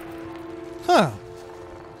 Huh.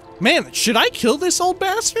 Man, should I kill this old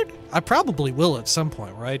bastard? I probably will at some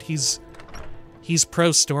point, right? He's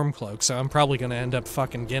pro Stormcloak, so I'm probably gonna end up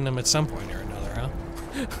fucking getting him at some point or another,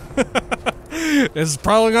 huh? This is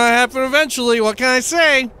probably gonna happen eventually, what can I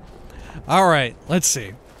say? Alright, let's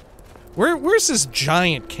see. Where's this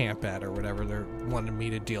giant camp at, or whatever they're wanting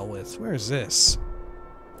me to deal with? Where is this?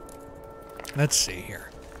 Let's see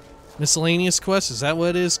here. Miscellaneous quest, is that what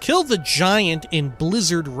it is? Kill the giant in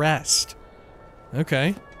Blizzard Rest.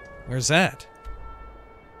 Okay. Where's that?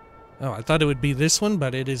 Oh, I thought it would be this one,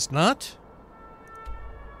 but it is not.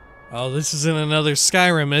 Oh, this isn't another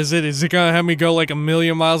Skyrim, is it? Is it gonna have me go like a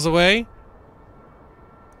million miles away?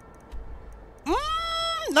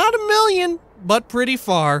 Not a million, but pretty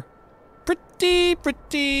far.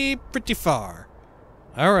 Pretty far.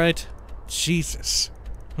 Alright. Jesus.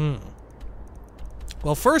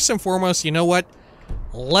 Well, first and foremost, you know what?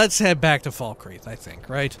 Let's head back to Falkreath, I think,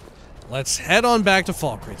 right? Let's head on back to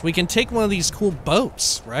Falkreath. We can take one of these cool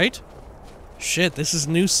boats, right? Shit, this is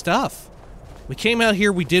new stuff. We came out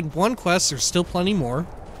here, we did one quest, there's still plenty more.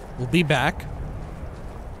 We'll be back.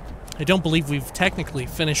 I don't believe we've technically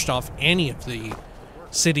finished off any of the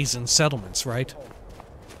cities and settlements, right?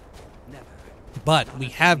 But we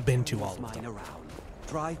have been to all of them.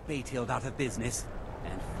 Drive Baytild out of business,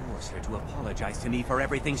 and force her to apologize to me for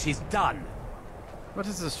everything she's done. What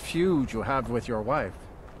is this feud you have with your wife?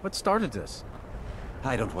 What started this?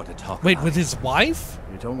 I don't want to talk Wait, about with his wife?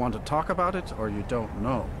 You don't want to talk about it, or you don't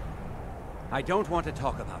know? I don't want to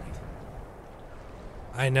talk about it.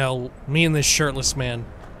 I know. Me and this shirtless man,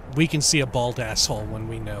 we can see a bald asshole when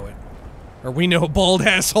we know it. Or we know a bald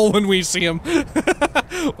asshole when we see him.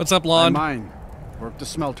 What's up, Lon? Mine. Work the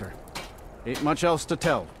smelter. Ain't much else to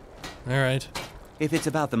tell. Alright. If it's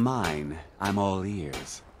about the mine, I'm all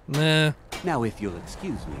ears. Nah. Now, if you'll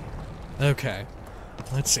excuse me. Okay.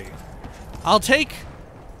 Let's see. I'll take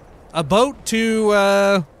a boat to,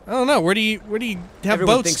 I don't know, where do you have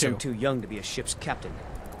Everyone boats thinks to? I'm too young to be a ship's captain,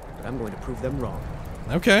 but I'm going to prove them wrong.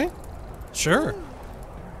 Okay. Sure.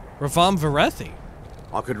 Ravam Varethi.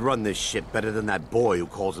 I could run this ship better than that boy who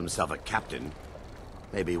calls himself a captain.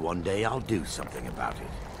 Maybe one day I'll do something about it.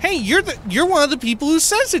 Hey, you're one of the people who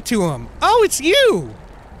says it to him. Oh, it's you.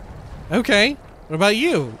 Okay. What about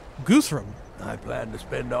you, Guthrum? I plan to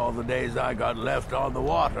spend all the days I got left on the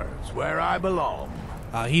water. It's where I belong.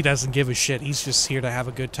 He doesn't give a shit. He's just here to have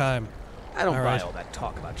a good time. I don't All buy right. all that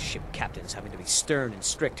talk about ship captains having to be stern and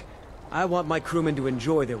strict. I want my crewmen to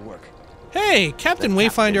enjoy their work. Hey, Captain The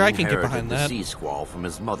Wayfinder, I can get inherited behind the that. sea squall from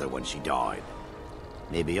his mother when she died.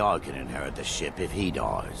 Maybe I can inherit the ship if he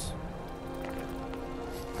dies.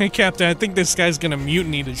 Hey, Captain, I think this guy's gonna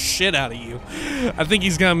mutiny the shit out of you. I think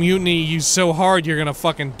he's gonna mutiny you so hard you're gonna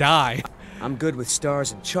fucking die. I'm good with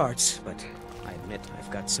stars and charts, but I admit I've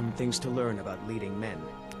got some things to learn about leading men.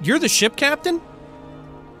 You're the ship captain?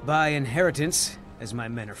 By inheritance, as my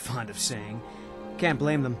men are fond of saying. Can't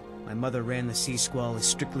blame them. My mother ran the Sea Squall as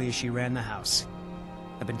strictly as she ran the house.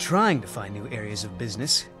 I've been trying to find new areas of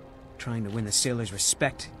business, trying to win the sailors'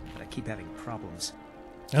 respect, but I keep having problems.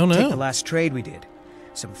 Oh no. Take the last trade we did.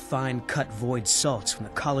 Some fine-cut void salts from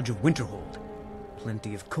the College of Winterhold.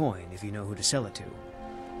 Plenty of coin if you know who to sell it to.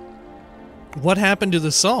 What happened to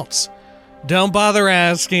the salts? Don't bother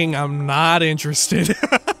asking, I'm not interested.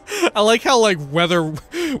 I like how, like,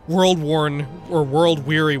 world-worn or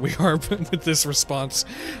world-weary we are with this response.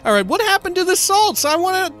 Alright, what happened to the salts? I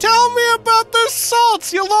want to... Tell me about the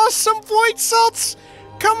salts! You lost some void salts?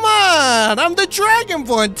 Come on! I'm the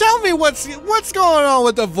Dragonborn! Tell me what's going on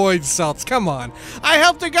with the void salts, come on. I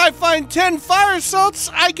helped a guy find 10 fire salts,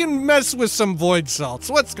 I can mess with some void salts.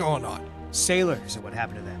 What's going on? Sailors are what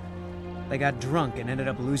happened to them. They got drunk and ended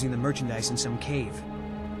up losing the merchandise in some cave.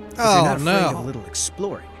 If Oh, you're not afraid no. of a little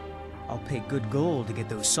exploring, I'll pay good gold to get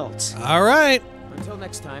those salts. Alright. Until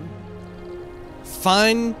next time.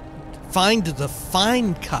 Find the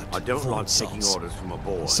fine cut. I don't void like taking salts. orders from a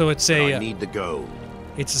boy. So it's but a, I need the gold.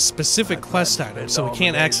 It's a specific I plan quest to item, spend so we all the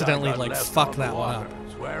can't days I accidentally, got like, left fuck on the that one water. up.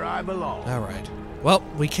 It's where I belong. Alright. Well,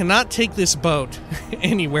 we cannot take this boat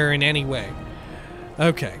anywhere in any way.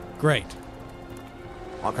 Okay, great.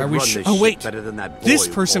 I could Are we run sh- this oh, ship wait. better than that boy This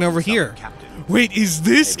who person calls over himself here. a captain. Wait, is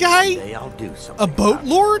this Maybe guy one day I'll do a something boat about it.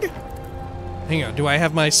 lord? Hang on, do I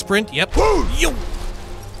have my sprint? Yep. Yo!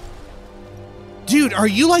 Dude, are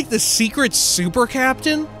you like the secret super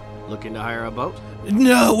captain? Looking to hire a boat?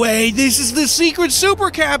 No way, this is the secret super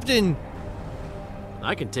captain!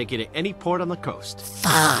 I can take you to any port on the coast.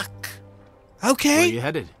 Fuck. Where Okay. you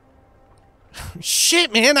headed?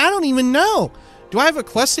 Shit, man, I don't even know. Do I have a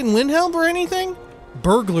quest in Windhelm or anything?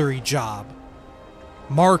 Burglary job.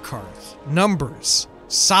 Markarth. Numbers.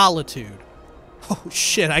 Solitude. Oh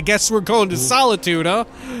shit, I guess we're going to Solitude, huh?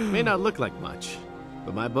 May not look like much,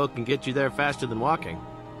 but my boat can get you there faster than walking.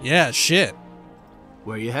 Yeah, shit.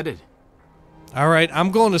 Where you headed? Alright,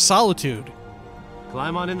 I'm going to Solitude.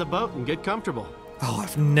 Climb on in the boat and get comfortable. Oh,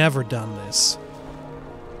 I've never done this.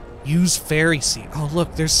 Use ferry seat. Oh,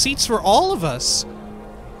 look, there's seats for all of us.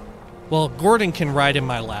 Well, Gordon can ride in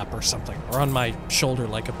my lap or something, or on my shoulder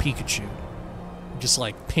like a Pikachu. Just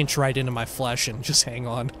like pinch right into my flesh and just hang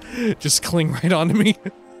on. Just cling right onto me.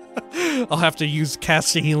 I'll have to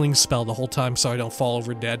cast a healing spell the whole time so I don't fall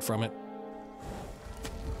over dead from it.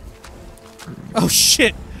 Oh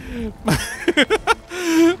shit!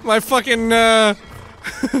 My fucking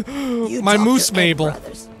You My talk moose to Ed Mabel.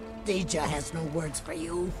 Brothers. Deja has no words for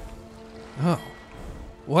you. Oh.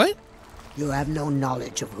 What? You have no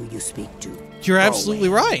knowledge of who you speak to. You're Go absolutely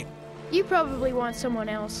away. right. You probably want someone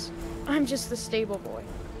else. I'm just the stable boy.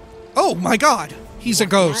 Oh my god, he's a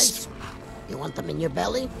ghost. You want them in your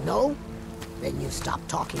belly? No? Then you stop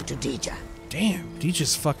talking to Deja. Damn,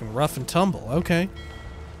 Deja's fucking rough and tumble. Okay.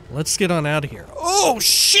 Let's get on out of here. Oh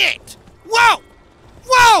shit! Whoa!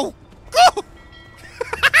 Whoa! Oh!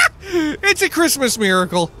 It's a Christmas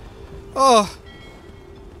miracle. Oh.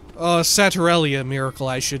 Oh, Saturnalia miracle,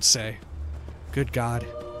 I should say. Good God.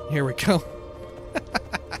 Here we go.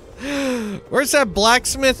 Where's that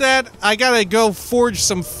blacksmith at? I gotta go forge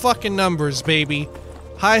some fucking numbers, baby.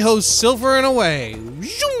 Hi-ho, silver and away.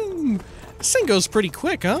 Zoom! This thing goes pretty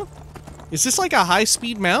quick, huh? Is this like a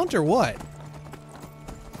high-speed mount or what?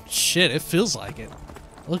 Shit, it feels like it.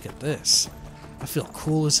 Look at this. I feel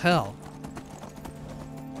cool as hell.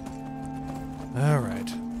 Alright.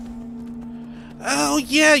 Oh,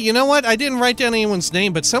 yeah, you know what? I didn't write down anyone's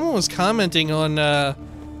name, but someone was commenting on,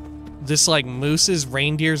 this, like, moose's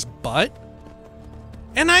reindeer's butt.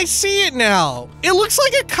 And I see it now! It looks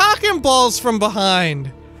like a cock and balls from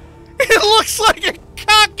behind! It looks like a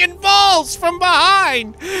cock and balls from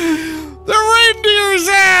behind! The reindeer's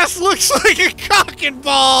ass looks like a cock and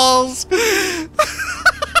balls!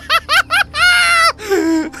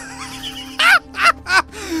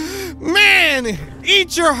 Man,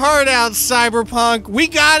 eat your heart out, Cyberpunk. We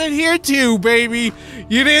got it here too, baby.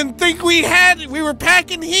 You didn't think we were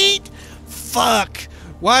packing heat? Fuck.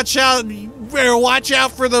 Watch out. You better watch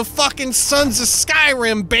out for the fucking Sons of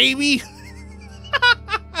Skyrim, baby.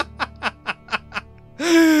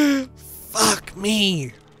 Fuck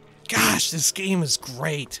me. Gosh, this game is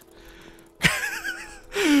great.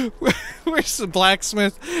 Where's the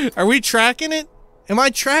blacksmith? Are we tracking it? Am I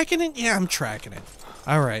tracking it? Yeah, I'm tracking it.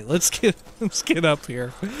 All right, let's get up here.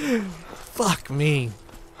 Fuck me.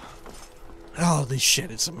 Oh, this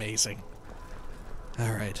shit is amazing.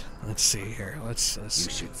 All right, let's see here. Let's. You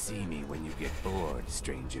should see me when you get bored,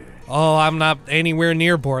 stranger. Oh, I'm not anywhere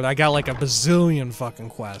near bored. I got like a bazillion fucking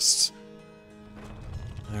quests.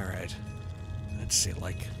 All right, let's see,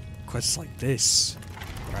 like quests like this,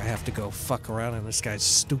 where I have to go fuck around in this guy's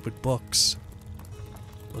stupid books.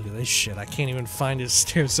 Look at this shit. I can't even find his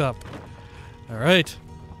stairs up. All right.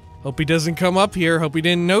 Hope he doesn't come up here. Hope he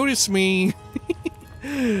didn't notice me.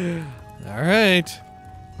 All right.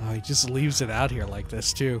 Oh, he just leaves it out here like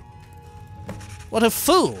this, too. What a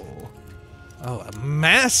fool. Oh, a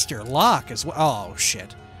master lock as well. Oh,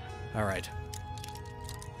 shit. All right.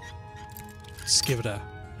 Let's give it a...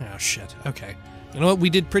 Oh, shit. Okay. You know what? We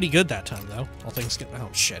did pretty good that time, though. All things... Oh,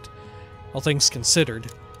 shit. All things considered.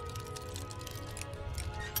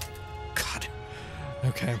 God.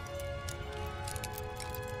 Okay.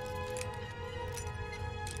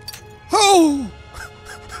 Oh!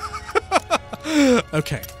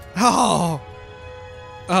 Okay. Oh!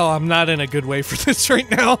 Oh, I'm not in a good way for this right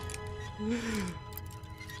now.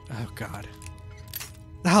 Oh, God.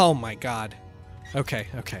 Oh, my God. Okay,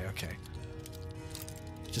 okay, okay.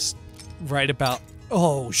 Just right about...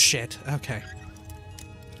 Oh, shit. Okay.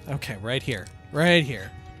 Okay, right here. Right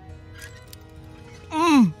here.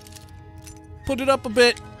 Put it up a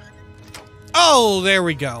bit. Oh, there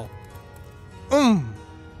we go.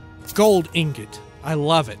 Gold ingot. I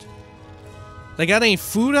love it. They got any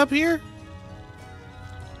food up here?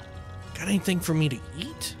 Got anything for me to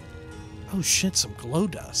eat? Oh shit, some glow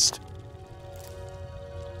dust.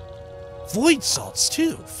 Void salts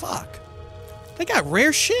too. Fuck. They got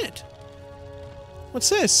rare shit. What's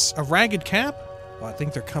this? A ragged cap? Well, I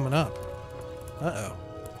think they're coming up. Uh-oh.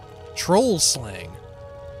 Troll slaying.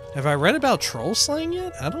 Have I read about troll slaying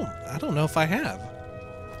yet? I don't know if I have.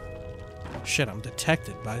 Shit, I'm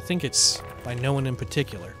detected, but I think it's by no one in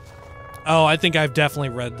particular. Oh, I think I've definitely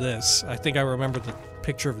read this. I think I remember the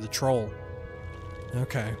picture of the troll.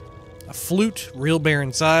 Okay. A flute, real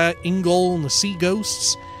Baron's Eye, Ingol and the Sea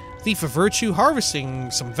Ghosts, Thief of Virtue,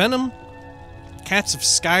 harvesting some venom, Cats of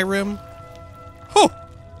Skyrim. Oh!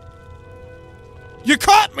 You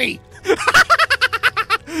caught me!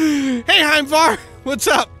 Hey, Heimvar! What's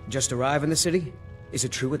up? Just arrive in the city? Is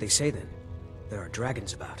it true what they say then? There are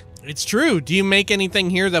dragons about. It's true. Do you make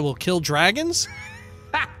anything here that will kill dragons?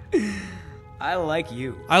 I like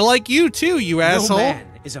you. I like you too, you asshole. No man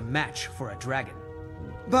is a match for a dragon.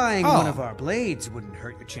 Buying one of our blades wouldn't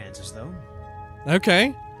hurt your chances, though.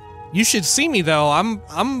 Okay. You should see me though.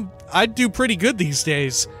 I do pretty good these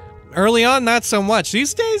days. Early on, not so much.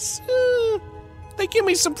 These days, they give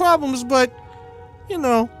me some problems, but you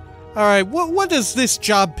know. All right. What does this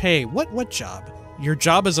job pay? What job? Your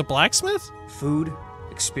job as a blacksmith? Food,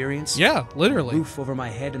 experience. Yeah, literally. A roof over my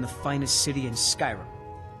head in the finest city in Skyrim.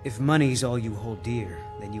 If money's all you hold dear,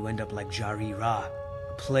 then you end up like Jari Ra,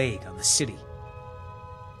 a plague on the city.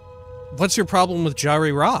 What's your problem with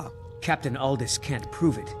Jari Ra? Captain Aldous can't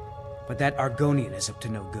prove it, but that Argonian is up to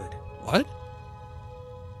no good. What?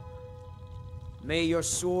 May your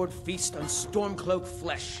sword feast on Stormcloak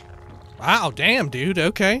flesh. Wow, damn, dude.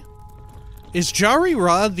 Okay. Is Jari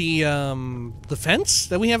Ra the fence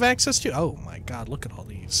that we have access to? Oh my god, look at all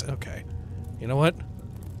these. Okay. You know what?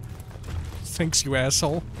 Thanks, you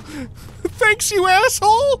asshole. Thanks, you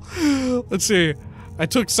asshole! Let's see. I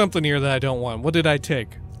took something here that I don't want. What did I take?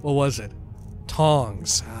 What was it?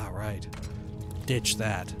 Tongs. Ah, right. Ditch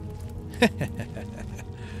that.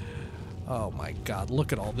 Oh my god,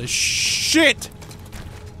 look at all this shit!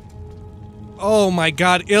 Oh my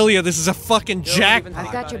god, Ilya, this is a fucking jackpot.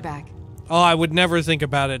 I've got your back. Oh, I would never think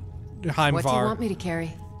about it, Heimvar. What do you want me to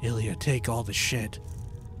carry? Ilya, take all the shit.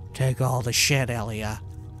 Take all the shit, Ilya.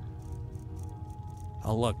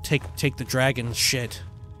 Oh look, take the dragon's shit.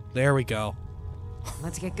 There we go.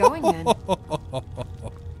 Let's get going then.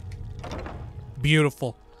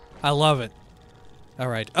 Beautiful. I love it.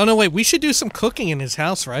 Alright. Oh no, wait, we should do some cooking in his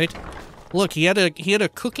house, right? Look, he had a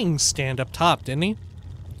cooking stand up top, didn't he?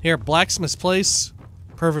 Here, blacksmith's place.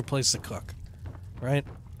 Perfect place to cook. Right?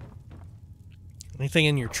 Anything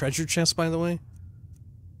in your treasure chest, by the way?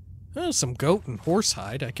 Oh, some goat and horse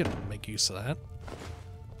hide. I could make use of that.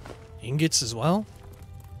 Ingots as well.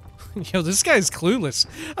 Yo, this guy's clueless.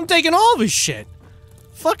 I'm taking all of his shit.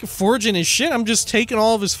 Fucking forging his shit. I'm just taking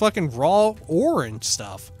all of his fucking raw ore and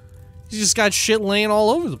stuff. He's just got shit laying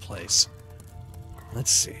all over the place. Let's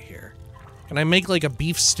see here. Can I make like a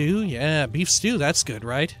beef stew? Yeah, beef stew. That's good,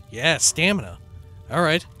 right? Yeah, stamina. All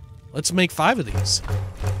right. Let's make 5 of these.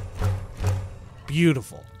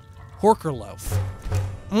 Beautiful. Horker loaf.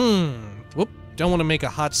 Whoop. Don't want to make a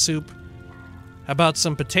hot soup. How about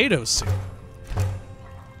some potato soup?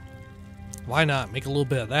 Why not? Make a little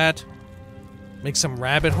bit of that. Make some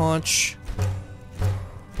rabbit haunch.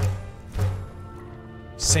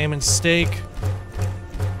 Salmon steak.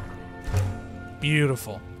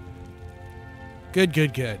 Beautiful. Good,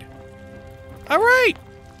 good, good. Alright!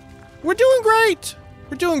 We're doing great!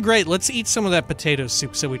 We're doing great. Let's eat some of that potato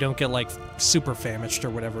soup so we don't get, like, super famished or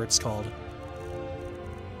whatever it's called.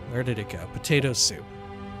 Where did it go? Potato soup.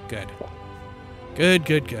 Good. Good,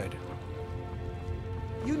 good, good.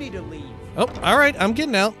 You need to leave. Oh, alright, I'm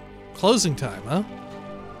getting out. Closing time, huh?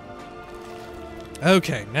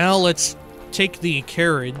 Okay, now let's take the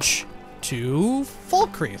carriage to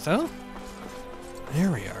Falkreath, huh?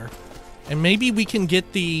 There we are. And maybe we can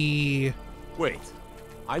get the... Wait,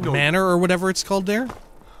 I know... manor or whatever it's called there?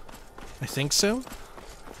 I think so.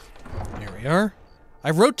 There we are.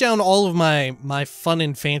 I wrote down all of my fun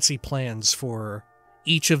and fancy plans for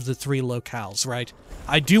each of the 3 locales, right?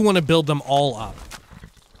 I do want to build them all up.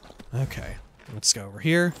 Okay, let's go over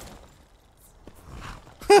here.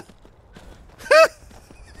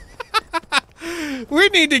 We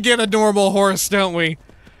need to get a normal horse, don't we?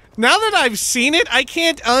 Now that I've seen it, I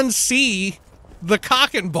can't unsee the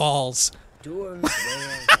cock and balls. Look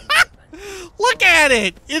at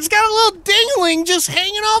it! It's got a little dingling just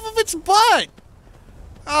hanging off of its butt!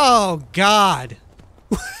 Oh, God.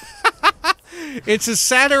 It's a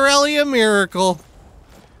Saturnalia miracle.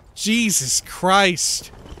 Jesus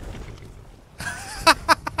Christ.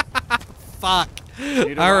 Fuck.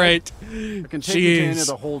 Alright. I can take you to any of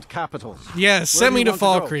the hold capitals. Yeah, send me to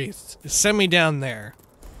Falkreath. Send me down there.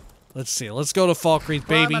 Let's see. Let's go to Falkreath,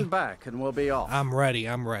 baby. Climb back and we'll be off. I'm ready.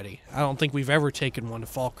 I'm ready. I don't think we've ever taken one to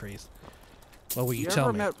Falkreath. What will you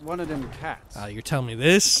tell me? You ever met one of them cats? You're telling me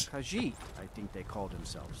this? Khajiit, I think they called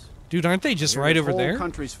themselves. Dude, aren't they just right over there? The whole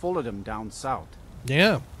country's full of them down south.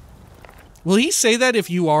 Yeah. Will he say that if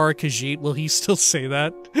you are a Khajiit? Will he still say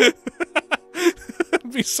that?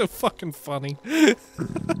 It'd be so fucking funny.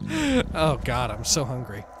 Oh god, I'm so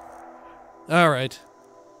hungry. Alright.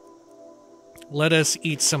 Let us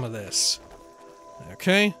eat some of this.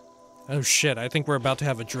 Okay. Oh shit, I think we're about to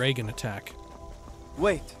have a dragon attack.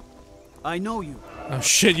 Wait. I know you. Oh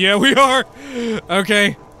shit, yeah we are!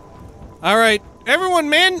 Okay. Alright. Everyone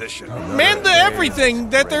man the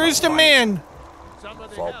everything that there is to man!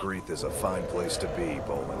 Falkreath is a fine place to be,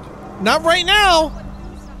 Boland. Not right now!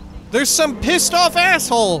 There's some pissed off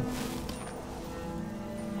asshole!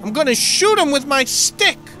 I'm gonna shoot him with my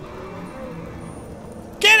stick!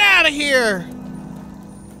 Get out of here!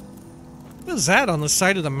 What is that on the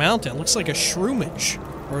side of the mountain? It looks like a shroomage.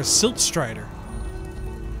 Or a silt strider.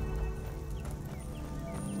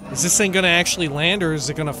 Is this thing gonna actually land, or is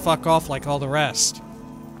it gonna fuck off like all the rest?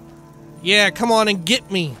 Yeah, come on and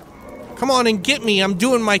get me! Come on and get me. I'm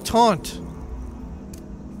doing my taunt.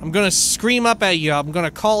 I'm gonna scream up at you. I'm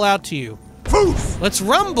gonna call out to you. Poof! Let's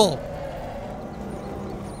rumble.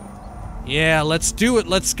 Yeah, let's do it.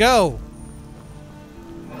 Let's go.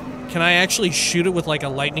 Can I actually shoot it with like a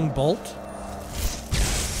lightning bolt?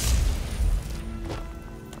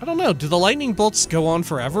 I don't know. Do the lightning bolts go on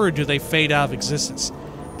forever or do they fade out of existence?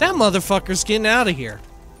 That motherfucker's getting out of here.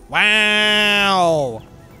 Wow.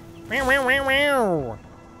 Wow, wow, wow, wow.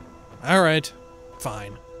 Alright,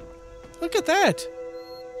 fine. Look at that.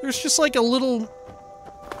 There's just like a little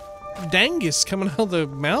dangus coming out of the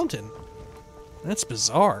mountain. That's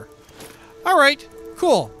bizarre. Alright,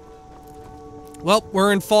 cool. Well,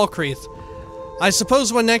 we're in Falkreath. I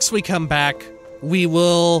suppose when next we come back, we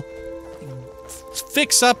will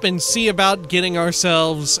fix up and see about getting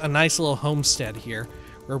ourselves a nice little homestead here,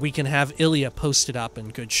 where we can have Ilya posted up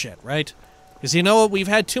and good shit, right? Because you know what? We've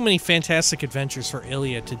had too many fantastic adventures for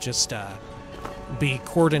Ilya to just be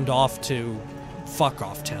cordoned off to fuck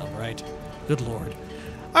off town, right? Good lord.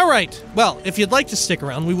 Alright, well, if you'd like to stick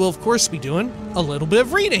around, we will of course be doing a little bit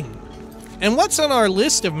of reading. And what's on our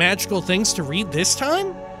list of magical things to read this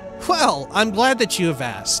time? Well, I'm glad that you have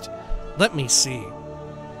asked. Let me see.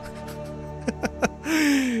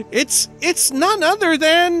 It's none other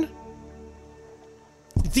than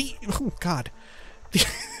the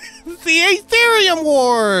the Aetherium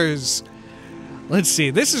Wars. Let's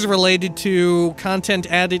see. This is related to content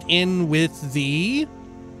added in with the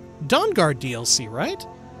Dawnguard DLC, right?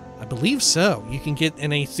 I believe so. You can get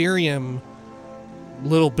an Aetherium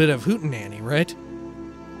little bit of hootenanny, right?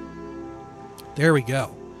 There we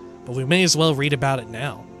go. But we may as well read about it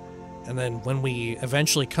now. And then when we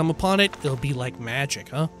eventually come upon it, it'll be like magic,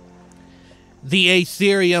 huh? The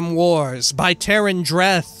Aetherium Wars by Terran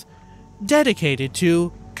Dreth, dedicated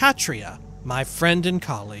to Katria, my friend and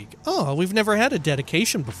colleague. Oh, we've never had a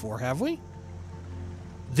dedication before, have we?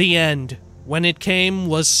 The end, when it came,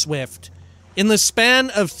 was swift. In the span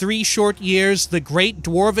of 3 short years, the great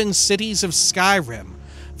dwarven cities of Skyrim,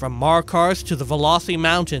 from Markarth to the Velothi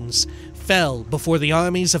Mountains, fell before the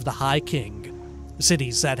armies of the High King.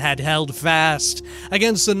 Cities that had held fast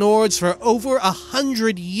against the Nords for over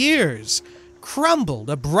 100 years crumbled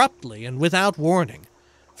abruptly and without warning.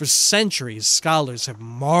 For centuries, scholars have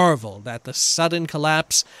marveled at the sudden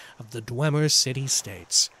collapse of the Dwemer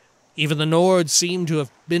city-states. Even the Nords seem to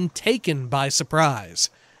have been taken by surprise,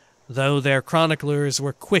 though their chroniclers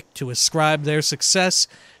were quick to ascribe their success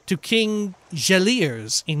to King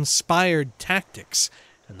Gelir's inspired tactics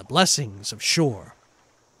and the blessings of Shor.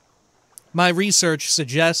 My research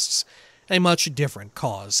suggests a much different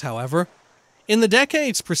cause, however. In the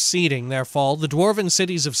decades preceding their fall, the dwarven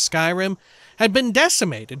cities of Skyrim had been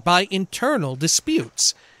decimated by internal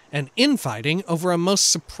disputes and infighting over a most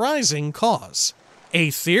surprising cause: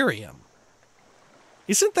 Aetherium.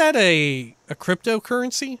 Isn't that a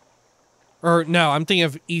cryptocurrency? Or, no, I'm thinking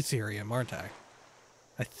of Ethereum, aren't I?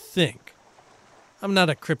 I think. I'm not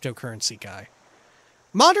a cryptocurrency guy.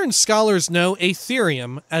 Modern scholars know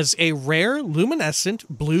Aetherium as a rare luminescent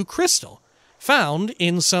blue crystal found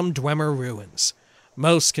in some Dwemer ruins.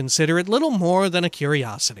 Most consider it little more than a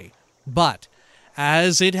curiosity, but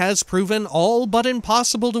as it has proven all but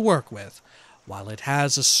impossible to work with, while it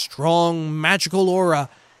has a strong magical aura,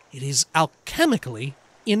 it is alchemically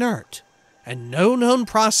inert, and no known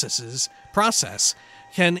process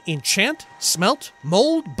can enchant, smelt,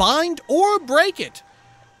 mold, bind, or break it.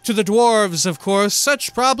 To the dwarves, of course,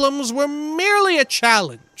 such problems were merely a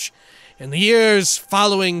challenge. In the years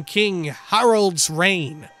following King Harald's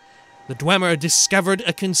reign, the Dwemer discovered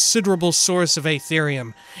a considerable source of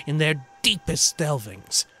Aetherium in their deepest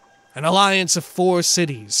delvings. An alliance of 4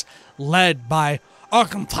 cities, led by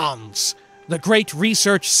Arkampons, the great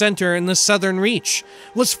research center in the Southern Reach,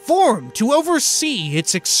 was formed to oversee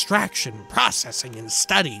its extraction, processing, and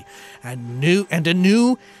study, and a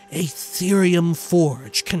new Aetherium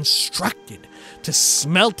forge constructed to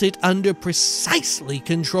smelt it under precisely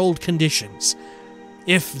controlled conditions.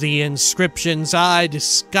 If the inscriptions I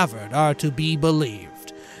discovered are to be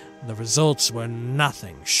believed, the results were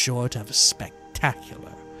nothing short of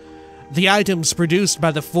spectacular. The items produced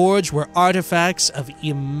by the forge were artifacts of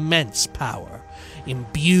immense power,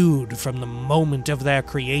 imbued from the moment of their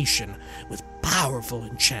creation with powerful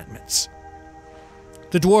enchantments.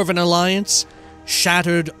 The Dwarven Alliance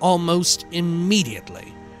shattered almost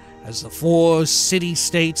immediately as the 4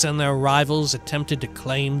 city-states and their rivals attempted to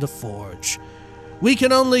claim the forge. We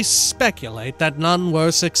can only speculate that none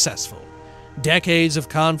were successful. Decades of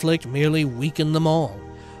conflict merely weakened them all,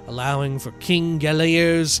 allowing for King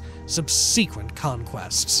Gelir's subsequent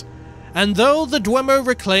conquests. and though the Dwemer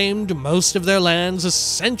reclaimed most of their lands a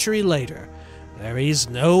century later, there is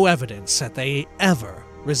no evidence that they ever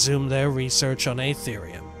resumed their research on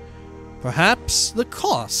Aetherium. Perhaps the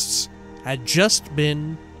costs had just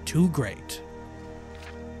been too great.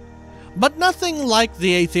 But nothing like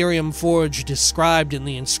the Aetherium Forge described in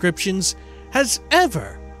the inscriptions has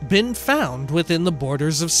ever been found within the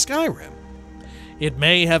borders of Skyrim. It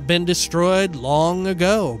may have been destroyed long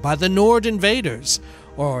ago by the Nord invaders,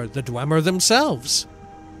 or the Dwemer themselves.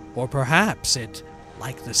 Or perhaps it,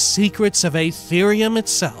 like the secrets of Aetherium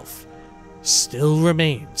itself, still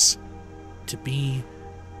remains to be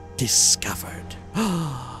discovered.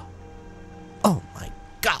 Oh my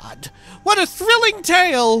god! What a thrilling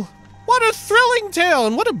tale! What a thrilling tale!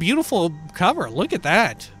 And what a beautiful cover. Look at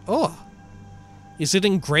that. Oh. Is it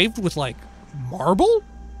engraved with, like, marble?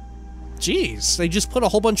 Jeez, they just put a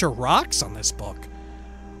whole bunch of rocks on this book.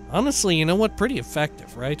 Honestly, you know what? Pretty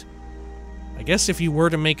effective, right? I guess if you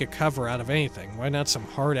were to make a cover out of anything, why not some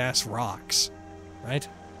hard-ass rocks, right?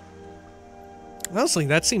 Honestly,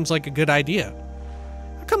 that seems like a good idea.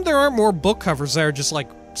 How come there aren't more book covers that are just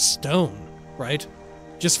like stone, right?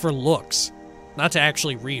 Just for looks, not to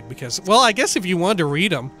actually read, because, well, I guess if you wanted to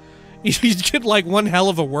read them, you'd get like one hell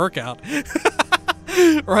of a workout.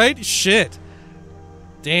 Right? Shit.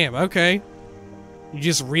 Damn, okay. You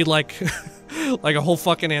just read like like a whole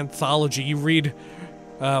fucking anthology. You read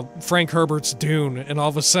Frank Herbert's Dune, and all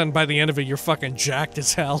of a sudden by the end of it you're fucking jacked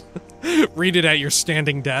as hell. Read it at your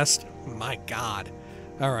standing desk. My god.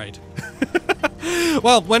 Alright.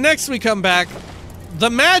 Well, when next we come back, the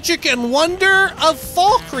magic and wonder of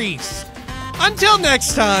Falkreath. Until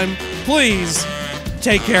next time, please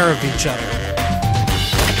take care of each other.